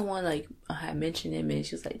think someone like had mentioned him, and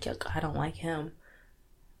she was like, "Yo, I don't like him."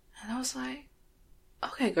 And I was like,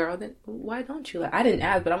 "Okay, girl, then why don't you like?" I didn't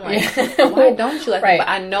ask, but I'm like, "Why don't you like?" Right. Him? But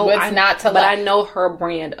I know I know her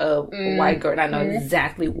brand of white girl, and I know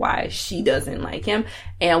exactly why she doesn't like him.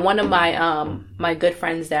 And one of my my good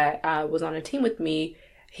friends that was on a team with me.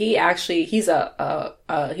 He's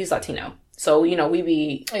Latino. So, you know, we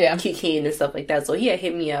be kikiing and stuff like that. So he had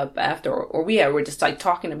hit me up after, or we were just like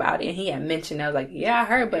talking about it. And he had mentioned, I was like, yeah, I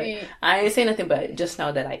heard, but I didn't say nothing, but just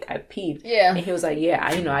know that I peeped. Yeah. And he was like, yeah,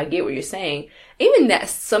 I get what you're saying. Even that,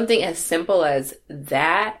 something as simple as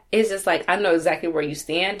that is just like, I know exactly where you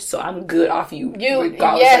stand. So I'm good off you.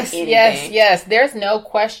 Regardless of anything. Yes. There's no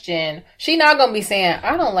question. She not going to be saying,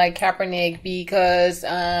 I don't like Kaepernick because,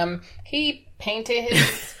 he painted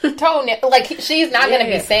his toenail. Like, she's not going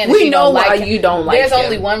to be saying we know why you don't like him. There's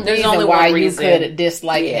only one reason why you could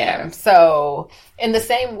dislike him. So, in the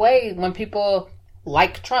same way, when people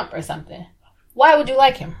like Trump or something, why would you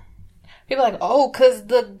like him? People are like, oh, because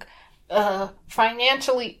the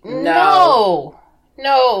financially... No. We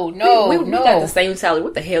got the same salary.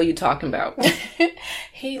 What the hell are you talking about?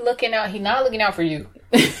 He's not looking out for you.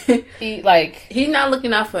 He's not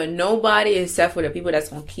looking out for nobody except for the people that's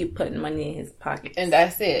gonna keep putting money in his pocket. And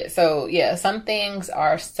that's it. So yeah, some things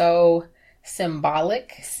are so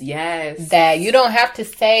symbolic. Yes. That you don't have to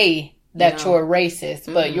say that you're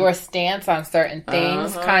racist, but your stance on certain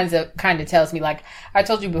things kind of tells me. Like I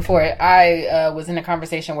told you before, I was in a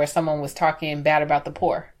conversation where someone was talking bad about the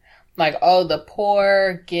poor. Like, oh, the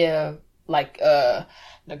poor give, like, the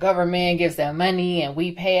government gives them money and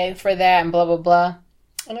we pay for that and blah, blah, blah.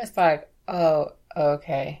 And it's like, oh,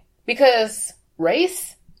 okay. Because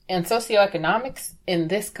race and socioeconomics in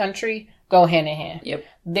this country go hand in hand. Yep.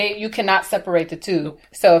 You cannot separate the two. Nope.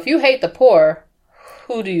 So if you hate the poor,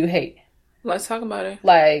 who do you hate? Let's talk about it.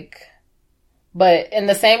 Like, but in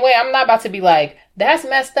the same way, I'm not about to be like, that's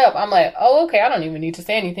messed up. I'm like, oh, okay, I don't even need to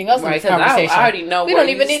say anything else in this conversation. I already know we don't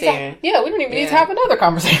even need to. Yeah, we don't even need to have another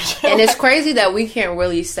conversation. And it's crazy that we can't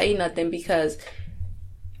really say nothing because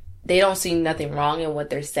they don't see nothing wrong in what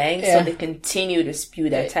they're saying, so they continue to spew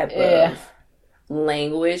that type of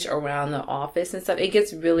language around the office and stuff. It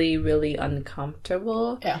gets really, really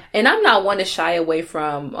uncomfortable. Yeah. And I'm not one to shy away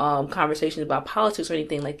from conversations about politics or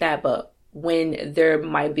anything like that, but when there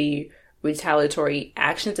might be retaliatory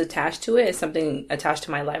actions attached to it, and something attached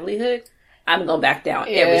to my livelihood, I'm going back down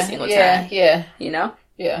every single time. Yeah. You know?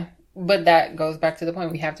 Yeah. But that goes back to the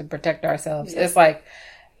point we have to protect ourselves. Yeah. It's like,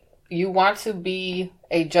 you want to be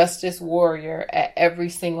a justice warrior at every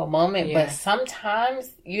single moment, but sometimes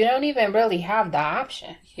you don't even really have the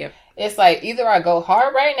option. Yep. It's like, either I go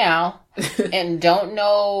hard right now and don't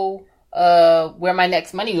know where my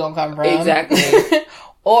next money gonna come from. Exactly.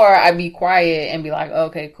 Or I be quiet and be like,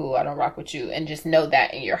 okay, cool, I don't rock with you. And just know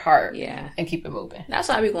that in your heart. Yeah. And keep it moving. That's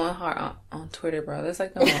why I be going hard on Twitter, bro. That's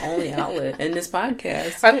like my only outlet in this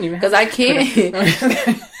podcast. I don't even because I can't.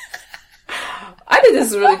 I did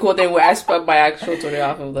this really cool thing where I spun my actual Twitter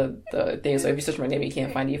off of the thing. So if you search my name, you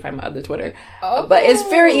can't find it. You find my other Twitter. Oh. But it's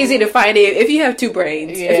very easy to find it. If you have two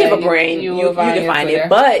brains, if you have a brain, you can find it.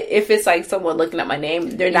 But if it's like someone looking at my name,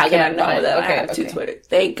 they're not going to know that I have two Twitters.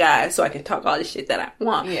 Thank God. So I can talk all the shit that I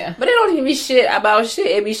want. Yeah. But it don't even be shit about shit.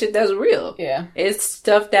 It be shit that's real. Yeah. It's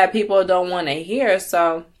stuff that people don't want to hear.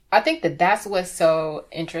 So I think that's what's so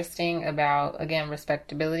interesting about, again,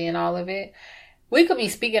 respectability and all of it. We could be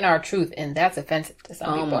speaking our truth, and that's offensive to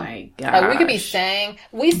some people. Oh, my God. Like, we could be saying...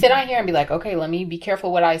 We sit on here and be like, okay, let me be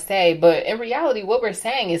careful what I say. But in reality, what we're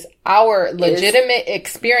saying is our legitimate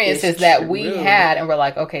experiences that we had. And we're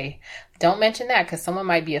like, okay, don't mention that because someone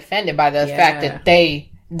might be offended by the fact that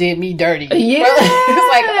they did me dirty. Yeah.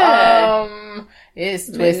 It's like, it's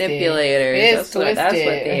twisted. Manipulators. It's twisted. That's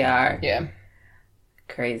what they are. Yeah.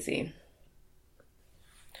 Crazy.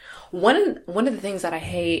 One of the things that I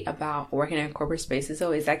hate about working in corporate spaces,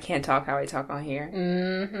 though, is I can't talk how I talk on here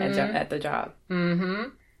at the job. Mm-hmm.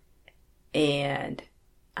 And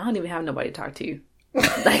I don't even have nobody to talk to.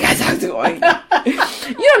 Like, I talk to white people.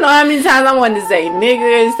 You don't know how many times I wanted to say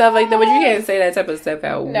nigga and stuff like that, but you can't say that type of stuff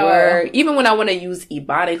at work. Even when I want to use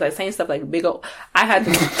ebonics, like saying stuff like big old, I had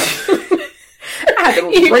to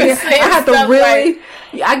really.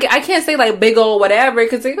 I can't say like big old whatever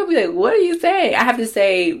because they're gonna be like, "What are you saying?" I have to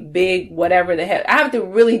say big whatever the hell. I have to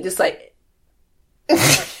really just like. I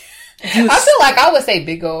feel like I would say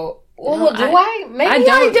big old. Well, do I? Maybe I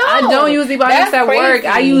don't. I don't use ebonics at work.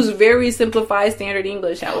 I use very simplified standard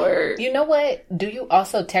English at work. You know what? Do you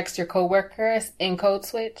also text your coworkers in code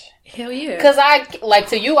switch? Hell yeah. Because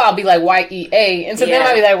to you, I'll be like YEA, and to them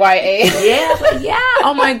I'll be like YA. Yeah.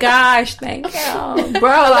 Oh my gosh, thank you, bro.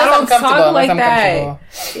 I don't talk like that.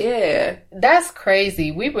 Yeah, that's crazy.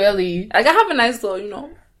 We really like. I have a nice little,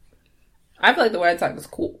 I feel like the way I talk is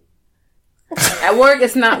cool. At work,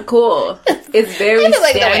 it's not cool. It's very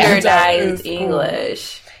standardized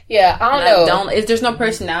English. Cool. Yeah, I don't know. There's no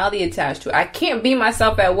personality attached to it. I can't be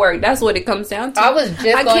myself at work. That's what it comes down to.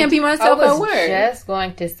 I can't be myself at work. I was just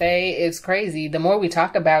going to say it's crazy. The more we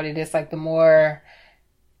talk about it, it's like the more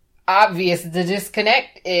obvious the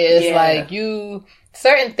disconnect is. Yeah. Like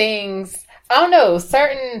certain things, I don't know,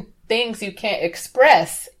 certain things you can't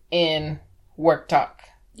express in work talk.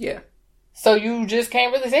 Yeah. So you just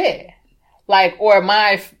can't really say it. Like, or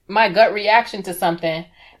my gut reaction to something,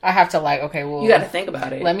 I have to okay, well, you got to think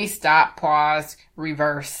about it. Let me stop, pause,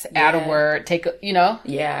 reverse, add a word, take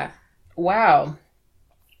Yeah. Wow.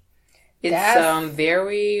 It's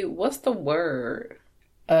very, what's the word?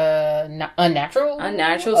 Unnatural?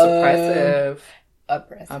 Unnatural,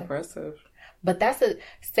 oppressive. But that's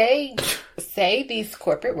say these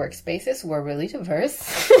corporate workspaces were really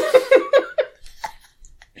diverse.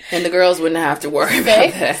 And the girls wouldn't have to worry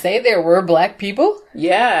about that. Say there were black people?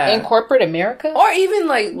 Yeah. In corporate America? Or even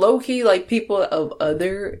low-key, people of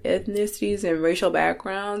other ethnicities and racial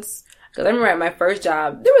backgrounds. Because I remember at my first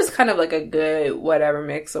job, there was kind of a good whatever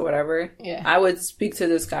mix or whatever. Yeah. I would speak to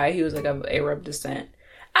this guy. He was of Arab descent.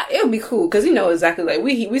 It would be cool because you know exactly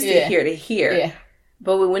we sit here to hear. Yeah.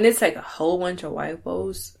 But when it's a whole bunch of white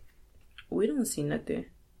folks, we don't see nothing.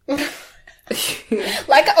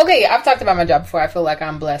 Okay, I've talked about my job before. I feel like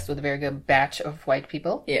I'm blessed with a very good batch of white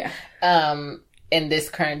people. Yeah. In this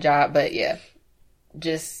current job, but yeah,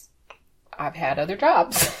 I've had other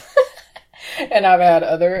jobs and I've had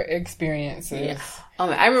other experiences. Yeah.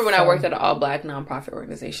 I remember when I worked at an all-black nonprofit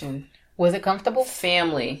organization. Was it comfortable?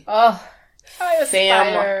 Family. Oh, I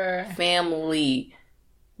aspire. Family,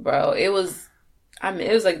 bro. It was one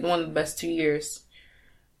of the best 2 years.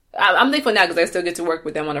 I'm thankful now because I still get to work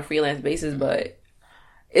with them on a freelance basis, but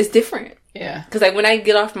it's different. Yeah. Because when I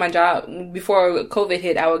get off my job, before COVID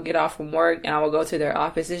hit, I would get off from work and I would go to their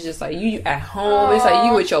office. It's just you at home. Aww. It's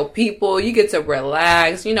you with your people. You get to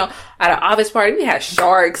relax. At an office party, we had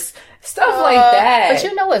sharks, stuff like that. But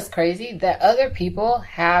you know what's crazy? That other people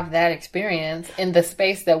have that experience in the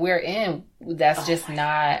space that we're in. That's just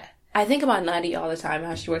not. I think about Nadi all the time,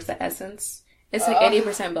 how she works at Essence. It's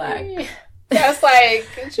 80% black. That's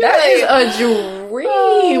that is a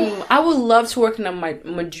dream. I would love to work in a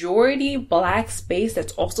majority black space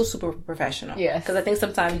that's also super professional. Yeah, because I think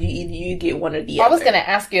sometimes you get one or the other. I was going to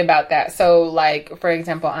ask you about that. So, for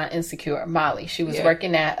example, on Insecure, Molly, she was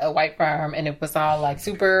working at a white firm, and it was all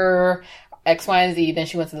super X, Y, and Z. Then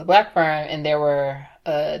she went to the black firm, and there were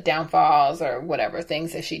downfalls or whatever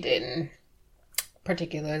things that she didn't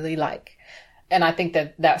particularly like. And I think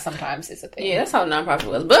that sometimes is a thing. Yeah, that's how nonprofit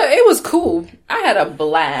was. But it was cool. I had a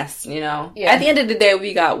blast, Yeah. At the end of the day,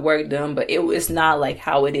 we got work done, but it's not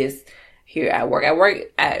how it is here at work.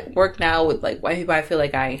 At work now with white people, I feel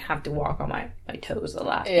like I have to walk on my toes a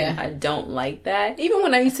lot. Yeah. And I don't like that. Even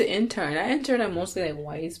when I used to intern, I interned at mostly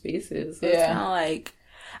white spaces. So it's kind of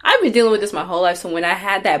I've been dealing with this my whole life, so when I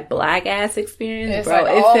had that black ass experience, it's bro,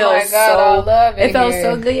 it felt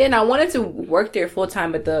so good. And I wanted to work there full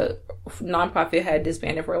time, but the nonprofit had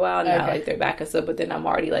disbanded for a while. Now they're back us up, but then I'm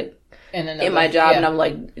already in my job, and I'm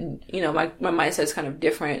my mindset's kind of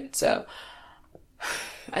different. So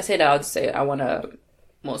I say that I'll just say I want a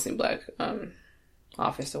mostly black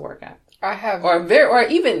office to work at. I have or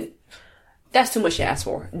even. That's too much to ask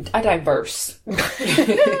for. A diverse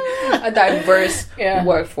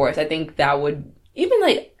workforce. I think that would,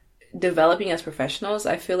 even developing as professionals,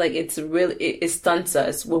 I feel like it's really, it stunts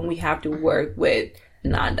us when we have to work with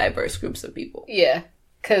non-diverse groups of people. Yeah.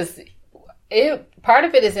 Because part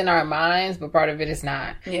of it is in our minds, but part of it is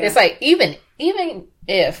not. Yeah. It's like, even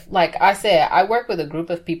if, like I said, I work with a group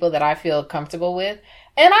of people that I feel comfortable with,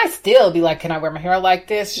 and I still be like, can I wear my hair like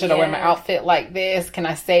this? Should I wear my outfit like this? Can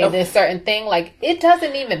I say this certain thing? Like, it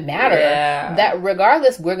doesn't even matter. Yeah. That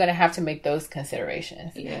regardless, we're going to have to make those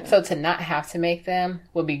considerations. Yeah. So to not have to make them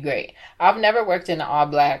would be great. I've never worked in an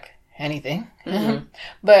all-black anything. Mm-hmm.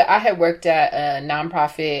 But I had worked at a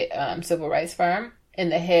nonprofit civil rights firm,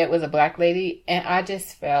 and the head was a black lady, and I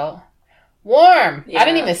just felt warm. Yeah. I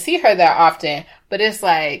didn't even see her that often, but it's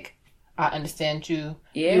like, I understand you.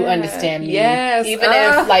 Yeah. You understand me. Yes. Even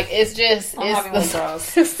if, like, it's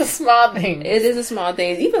the small things. It is the small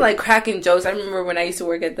things. Even, like, cracking jokes. I remember when I used to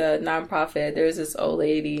work at the nonprofit, there was this old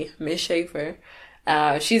lady, Miss Schaefer.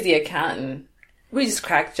 She's the accountant. We just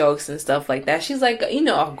crack jokes and stuff like that. She's like, you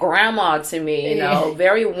know, a grandma to me, you know,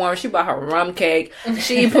 very warm. She bought her rum cake.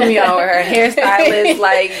 She put me on with her hairstylist.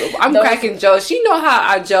 Like, I'm cracking jokes. She know how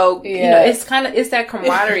I joke. Yeah. You know, it's that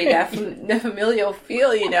camaraderie, that familial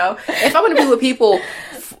feel, you know. If I'm going to be with people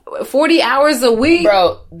 40 hours a week.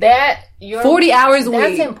 Bro, 40 hours a week.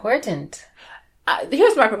 That's important.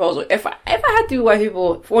 Here's my proposal. If I had to be with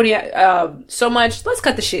people 40, so much, let's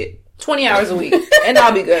cut the shit. 20 hours a week, and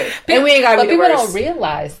I'll be good. And we ain't gotta be the worst. But people don't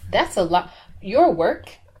realize that's a lot. Your work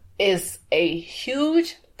is a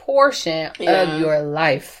huge portion of your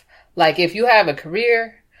life. Like, if you have a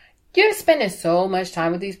career, you're spending so much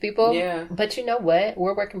time with these people. Yeah. But you know what?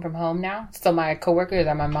 We're working from home now. So my coworkers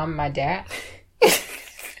are my mom and my dad.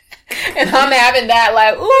 And I'm having that,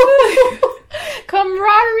 like, ooh,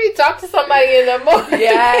 camaraderie. Talk to somebody in the morning.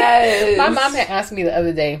 Yes. My mom had asked me the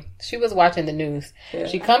other day. She was watching the news. Yeah.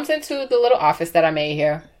 She comes into the little office that I made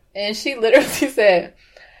here, and she literally said,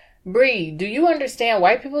 "Bree, do you understand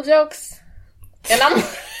white people jokes?" And I'm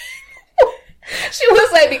she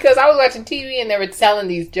was like, because I was watching TV and they were telling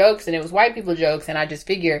these jokes and it was white people jokes, and I just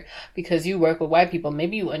figured because you work with white people,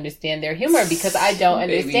 maybe you understand their humor because I don't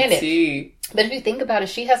understand it. But if you think about it,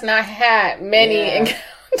 she has not had many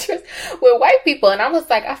encounters with white people, and I was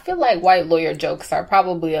like, I feel like white lawyer jokes are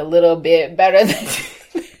probably a little bit better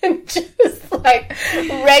than just like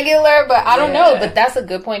regular, but I don't know. But that's a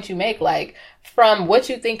good point you make. Like, from what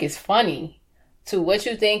you think is funny to what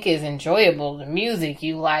you think is enjoyable, the music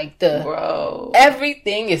you like,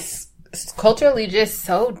 everything is culturally just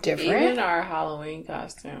so different. Even our Halloween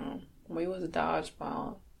costume, we was a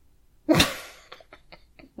dodgeball.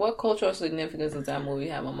 What cultural significance does that movie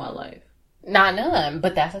have on my life? Not none,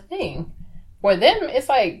 but that's the thing. For them, it's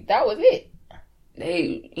like, that was it.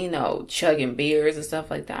 They, you know, chugging beers and stuff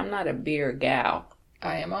like that. I'm not a beer gal.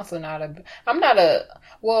 I am also not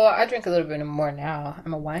well, I drink a little bit more now.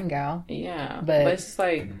 I'm a wine gal. Yeah. But it's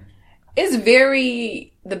like, it's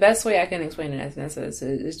very, the best way I can explain it is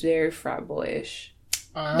it's very frat boyish.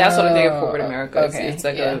 That's what they do in corporate America. Okay. It's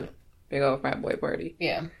like a big old frat boy party.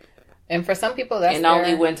 Yeah. And for some people, that's and I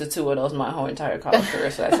only went to 2 of those my whole entire college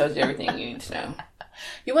career, so that tells you everything you need to know.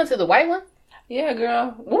 You went to the white one? Yeah,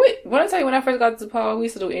 girl. Wait, when I tell you, when I first got to DePaul, we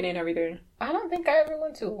used to do any and everything. I don't think I ever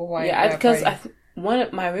went to a white. Yeah, because one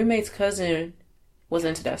of my roommate's cousin was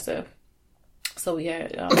into that stuff, so we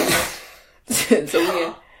had.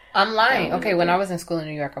 I'm lying. Okay, when I was in school in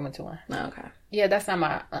New York, I went to one. Okay. Yeah, that's not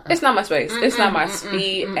my. It's not my space. It's not my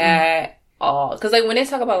speed at all. Because like when they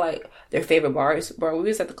talk about like their favorite bars, bro, we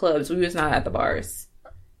was at the clubs. We was not at the bars,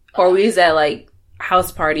 or we was at like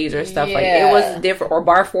house parties or stuff like it was different, or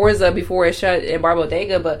Bar Forza before it shut in Bar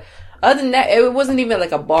Bodega. But other than that, it wasn't even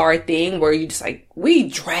like a bar thing where you just like, we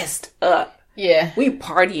dressed up. Yeah. We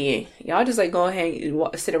partying. Y'all just like go ahead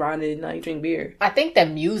and sit around and like drink beer. I think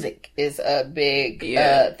that music is a big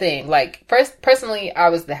thing. Like personally, I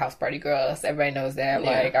was the house party girl. So everybody knows that.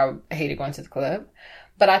 Like I hated going to the club.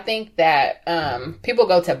 But I think that people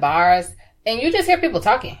go to bars and you just hear people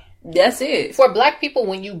talking. That's it. For black people,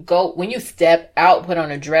 when you step out, put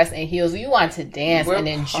on a dress and heels, you want to dance and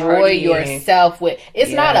enjoy yourself with.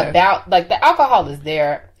 It's not about, like, the alcohol is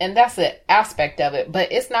there and that's an aspect of it,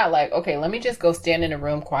 but it's not like, okay, let me just go stand in a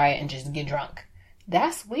room quiet and just get drunk.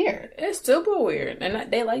 That's weird. It's super weird,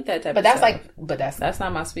 and they like that type of stuff. That's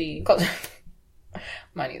not my speed.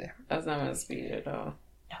 Mine either. That's not my speed at all.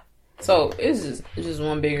 No. So it's just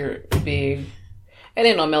one big. It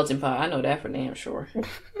ain't no melting pot. I know that for damn sure.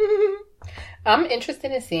 I'm interested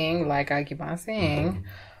in seeing, like I keep on saying,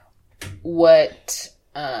 what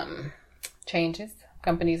changes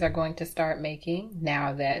companies are going to start making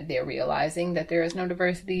now that they're realizing that there is no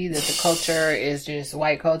diversity, that the culture is just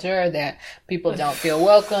white culture, that people don't feel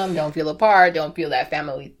welcome, don't feel a part, don't feel that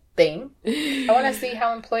family thing. I want to see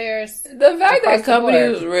how employers... The fact that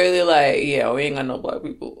companies really like, we ain't got no black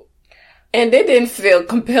people. And they didn't feel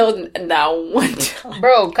compelled now one time.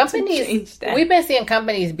 Bro, companies, we've been seeing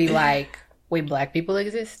companies be like, wait, black people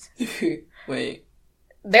exist? Wait.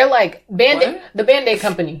 They're like, the Band-Aid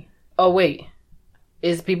company. Oh, wait.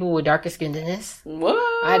 Is people with darker skin than this? What?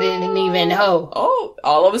 I didn't even know. Oh,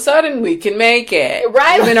 all of a sudden we can make it.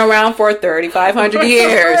 Right. We've been around for 3,500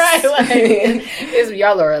 years. Right. Like,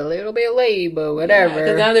 y'all are a little bit late, but whatever.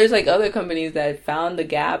 Because now there's like other companies that found the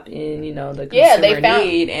gap in, the consumer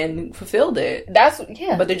need and fulfilled it.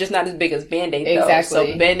 But they're just not as big as Band-Aid though.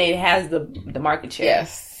 Exactly. So Band-Aid has the market share.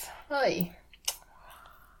 Yes. Hi.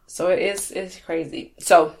 So it's crazy.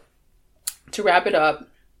 So to wrap it up,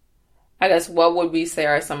 I guess what would we say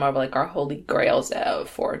are some of like our holy grails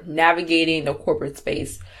for navigating the corporate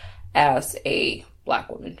space as a black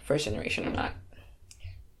woman, first generation or not?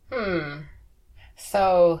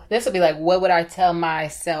 So this would be like, what would I tell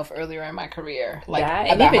myself earlier in my career? Like,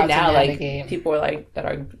 and even now, like people are like that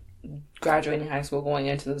are graduating high school, going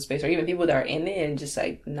into the space, or even people that are in it and just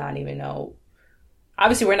like not even know.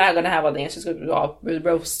 Obviously, we're not going to have all the answers because we're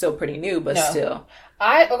both still pretty new, but still.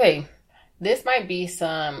 This might be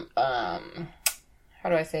some, how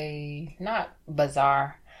do I say, not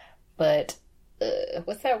bizarre, but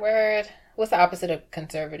what's that word? What's the opposite of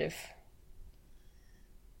conservative?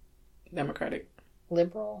 Democratic.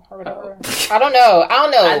 Liberal or whatever. I don't know.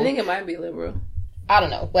 I think it might be liberal. I don't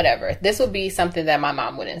know. Whatever. This would be something that my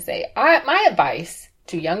mom wouldn't say. My advice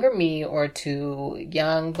to younger me or to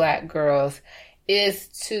young black girls is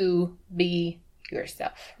to be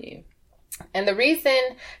yourself. Yeah. And the reason,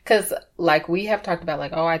 because like we have talked about,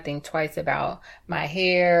 like, I think twice about my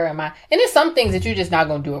hair and there's some things that you're just not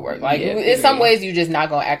going to do at work. Like, in some ways you're just not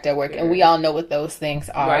going to act at work. And we all know what those things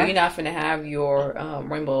are. Right, you're not going to have your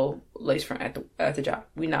rainbow lace front at the job.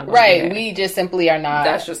 We're not going to do that. We just simply are not.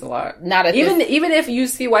 That's just a lot. Not even if you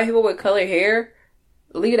see white people with colored hair,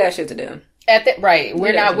 leave that shit to them.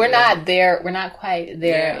 We're not there. We're not quite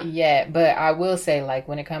there yet. But I will say, like,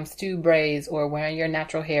 when it comes to braids or wearing your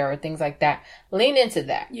natural hair or things like that, lean into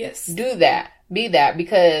that. Yes. Do that. Be that.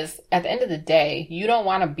 Because at the end of the day, you don't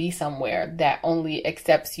want to be somewhere that only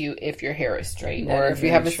accepts you if your hair is straight or if you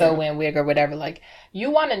have a sew-in wig or whatever. Like,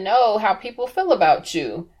 you want to know how people feel about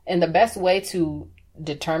you. And the best way to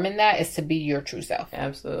determine that is to be your true self.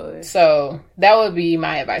 Absolutely. So that would be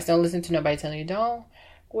my advice. Don't listen to nobody telling you, don't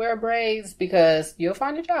wear braids, because you'll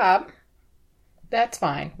find a job that's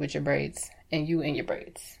fine with your braids and you in your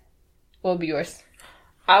braids. What would be yours?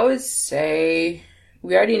 I would say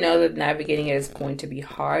we already know that navigating it is going to be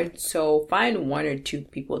hard, so find one or two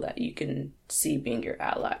people that you can see being your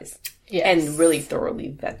allies. Yes. And really thoroughly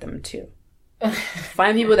vet them too.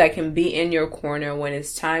 Find people that can be in your corner when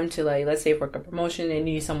it's time to, like, let's say for a promotion and you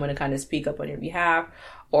need someone to kind of speak up on your behalf,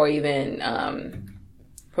 or even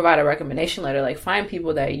provide a recommendation letter. Like, find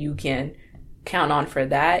people that you can count on for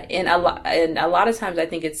that. And a lot of times I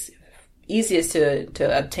think it's easiest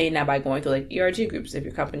to obtain that by going through like ERG groups if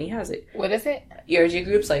your company has it. What is it? ERG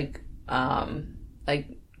groups, like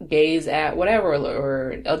gays at whatever,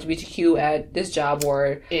 or LGBTQ at this job,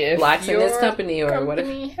 or if blacks in this company, or whatever.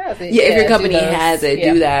 Has it. Yeah, if your company has it,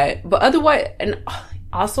 do that. But otherwise, and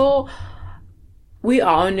also, we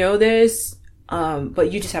all know this,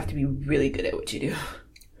 but you just have to be really good at what you do.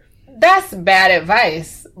 That's bad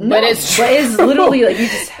advice, but it's literally like you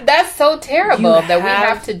just. That's so terrible that we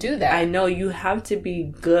have to do that. I know, you have to be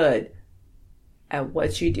good at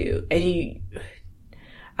what you do, and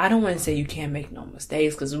I don't want to say you can't make no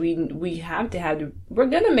mistakes, because we have to. We're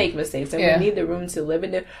gonna make mistakes, and we need the room to live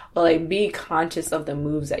in it. But like, be conscious of the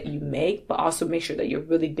moves that you make, but also make sure that you're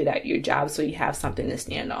really good at your job, so you have something to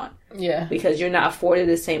stand on. Yeah, because you're not afforded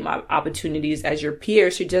the same opportunities as your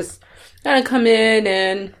peers. You just gotta come in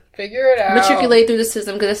and figure it out, matriculate through the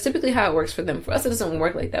system, because that's typically how it works for them. For us, it doesn't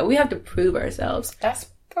work like that. We have to prove ourselves. That's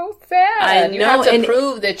so sad. I know. You have to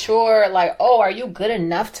prove that you're like, are you good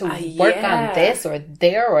enough to work on this or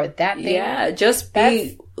there or that thing? Yeah, just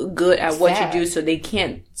be good at what you do, so they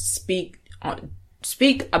can't speak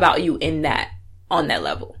about you on that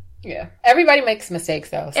level. Yeah. Everybody makes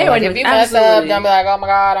mistakes, though. So like, if you mess up, don't be like, oh my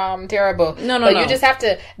God, I'm terrible. No. You just have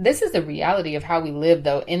to, this is the reality of how we live,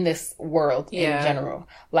 though, in this world in general.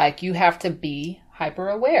 Like, you have to be hyper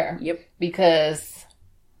aware. Yep. Because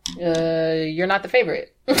you're not the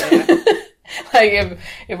favorite. Yeah. Like,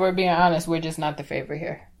 if we're being honest, we're just not the favorite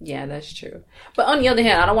here. Yeah, that's true. But on the other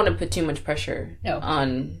hand, I don't want to put too much pressure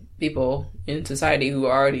on people in society who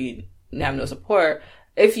already have no support.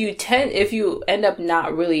 If you end up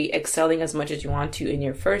not really excelling as much as you want to in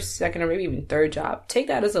your first, second, or maybe even third job, take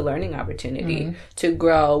that as a learning opportunity to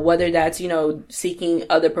grow, whether that's, seeking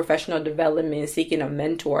other professional development, seeking a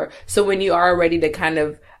mentor. So when you are ready to kind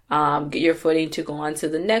of get your footing to go on to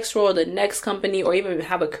the next role, the next company, or even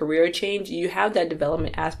have a career change, you have that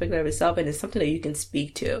development aspect of itself, and it's something that you can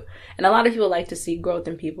speak to. And a lot of people like to see growth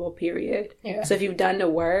in people, period. Yeah. So if you've done the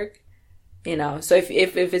work, you know, so if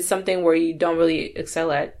it's something where you don't really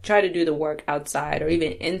excel at, try to do the work outside or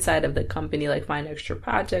even inside of the company, like find extra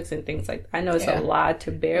projects and things like that. I know it's a lot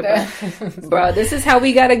to bear, but bro, this is how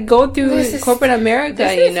we got to go through corporate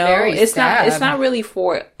America, you know. It's not really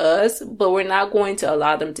for us, but we're not going to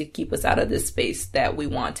allow them to keep us out of this space that we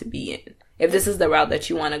want to be in. If this is the route that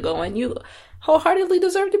you want to go in, you wholeheartly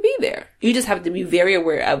deserve to be there. You just have to be very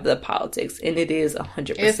aware of the politics, and it is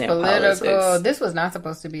 100% it's political. Politics. This was not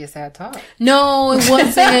supposed to be a sad talk. No, it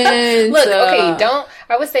wasn't. Look, okay,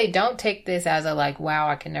 I would say don't take this as a like, wow,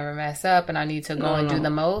 I can never mess up and I need to go and do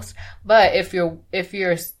the most. But if you're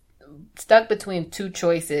stuck between two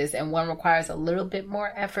choices and one requires a little bit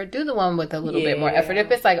more effort, do the one with a little bit more effort.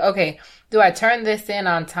 If it's like, okay, do I turn this in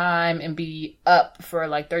on time and be up for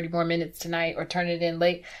like 30 more minutes tonight, or turn it in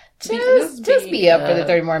late? Just be up for the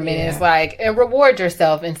 30 more minutes, and reward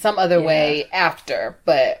yourself in some other way after.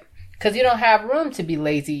 But because you don't have room to be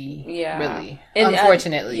lazy, really, and,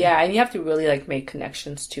 unfortunately. And you have to really like make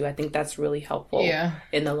connections too. I think that's really helpful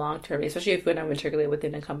in the long term, especially if you're going to matriculate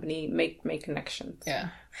within a company. Make connections,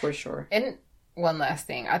 for sure. And one last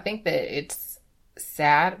thing, I think that it's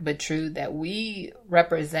sad but true that we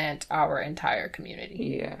represent our entire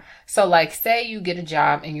community. Yeah. So like, say you get a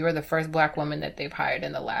job and you're the first Black woman that they've hired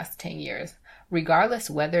in the last 10 years. Regardless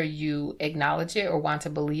whether you acknowledge it or want to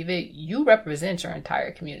believe it, you represent your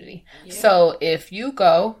entire community. Yeah. So if you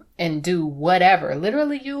go and do whatever,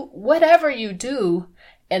 literally whatever you do,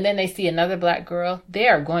 and then they see another Black girl, they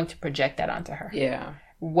are going to project that onto her. Yeah.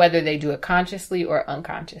 Whether they do it consciously or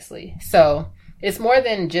unconsciously. So it's more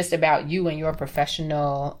than just about you and your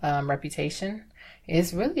professional reputation.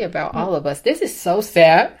 It's really about all of us. This is so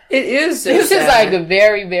sad. It is. This is like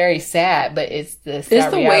very, very sad, but it's the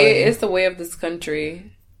sad reality. It's the way of this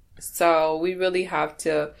country. So we really have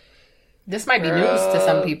to. This might be news to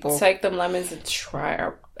some people. Take them lemons and try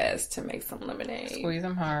our best to make some lemonade. Squeeze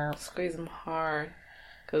them hard.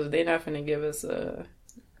 Because they're not going to give us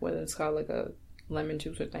what it's called, like a lemon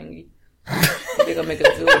juicer thingy. They're gonna make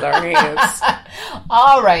us do with our hands.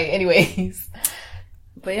 All right. Anyways,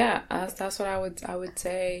 but yeah, that's what I would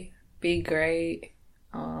say. Be great.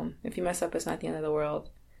 If you mess up, it's not the end of the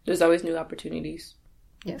world. There's always new opportunities.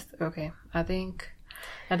 Yes. Okay. I think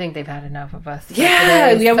they've had enough of us.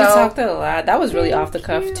 Yeah. We talked a lot. That was really off the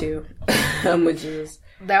cuff too.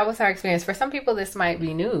 That was our experience. For some people, this might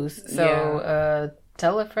be news. So.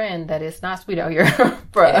 Tell a friend that it's not sweet out here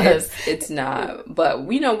for us. It's not. But,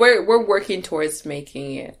 we're working towards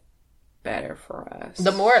making it better for us.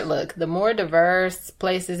 The more diverse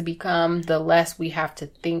places become, the less we have to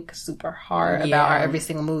think super hard about our every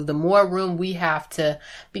single move. The more room we have to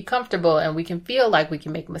be comfortable, and we can feel like we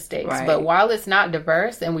can make mistakes. Right. But while it's not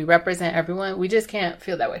diverse and we represent everyone, we just can't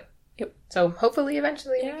feel that way. Yep. So hopefully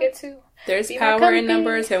eventually we get to. There's power in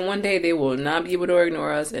numbers, and one day they will not be able to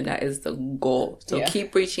ignore us, and that is the goal. So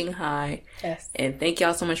keep reaching high. Yes. And thank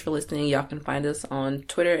y'all so much for listening. Y'all can find us on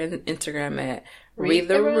Twitter and Instagram at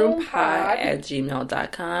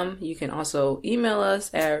readtheroompod@gmail.com. You can also email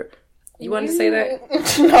us at... You want to say that?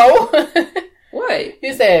 No. What?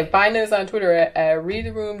 You said find us on Twitter at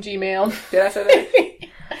readtheroomgmail. Did I say that?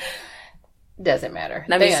 Doesn't matter.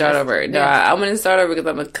 Let me start over. No, I'm going to start over because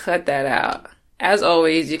I'm going to cut that out. As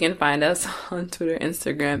always, you can find us on Twitter,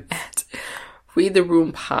 Instagram at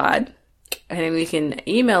readtheroompod. And you can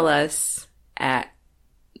email us at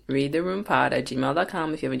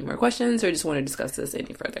readtheroompod@gmail.com if you have any more questions or just want to discuss this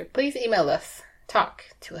any further. Please email us. Talk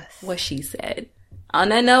to us. What she said. On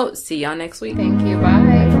that note, see y'all next week. Thank you. Bye.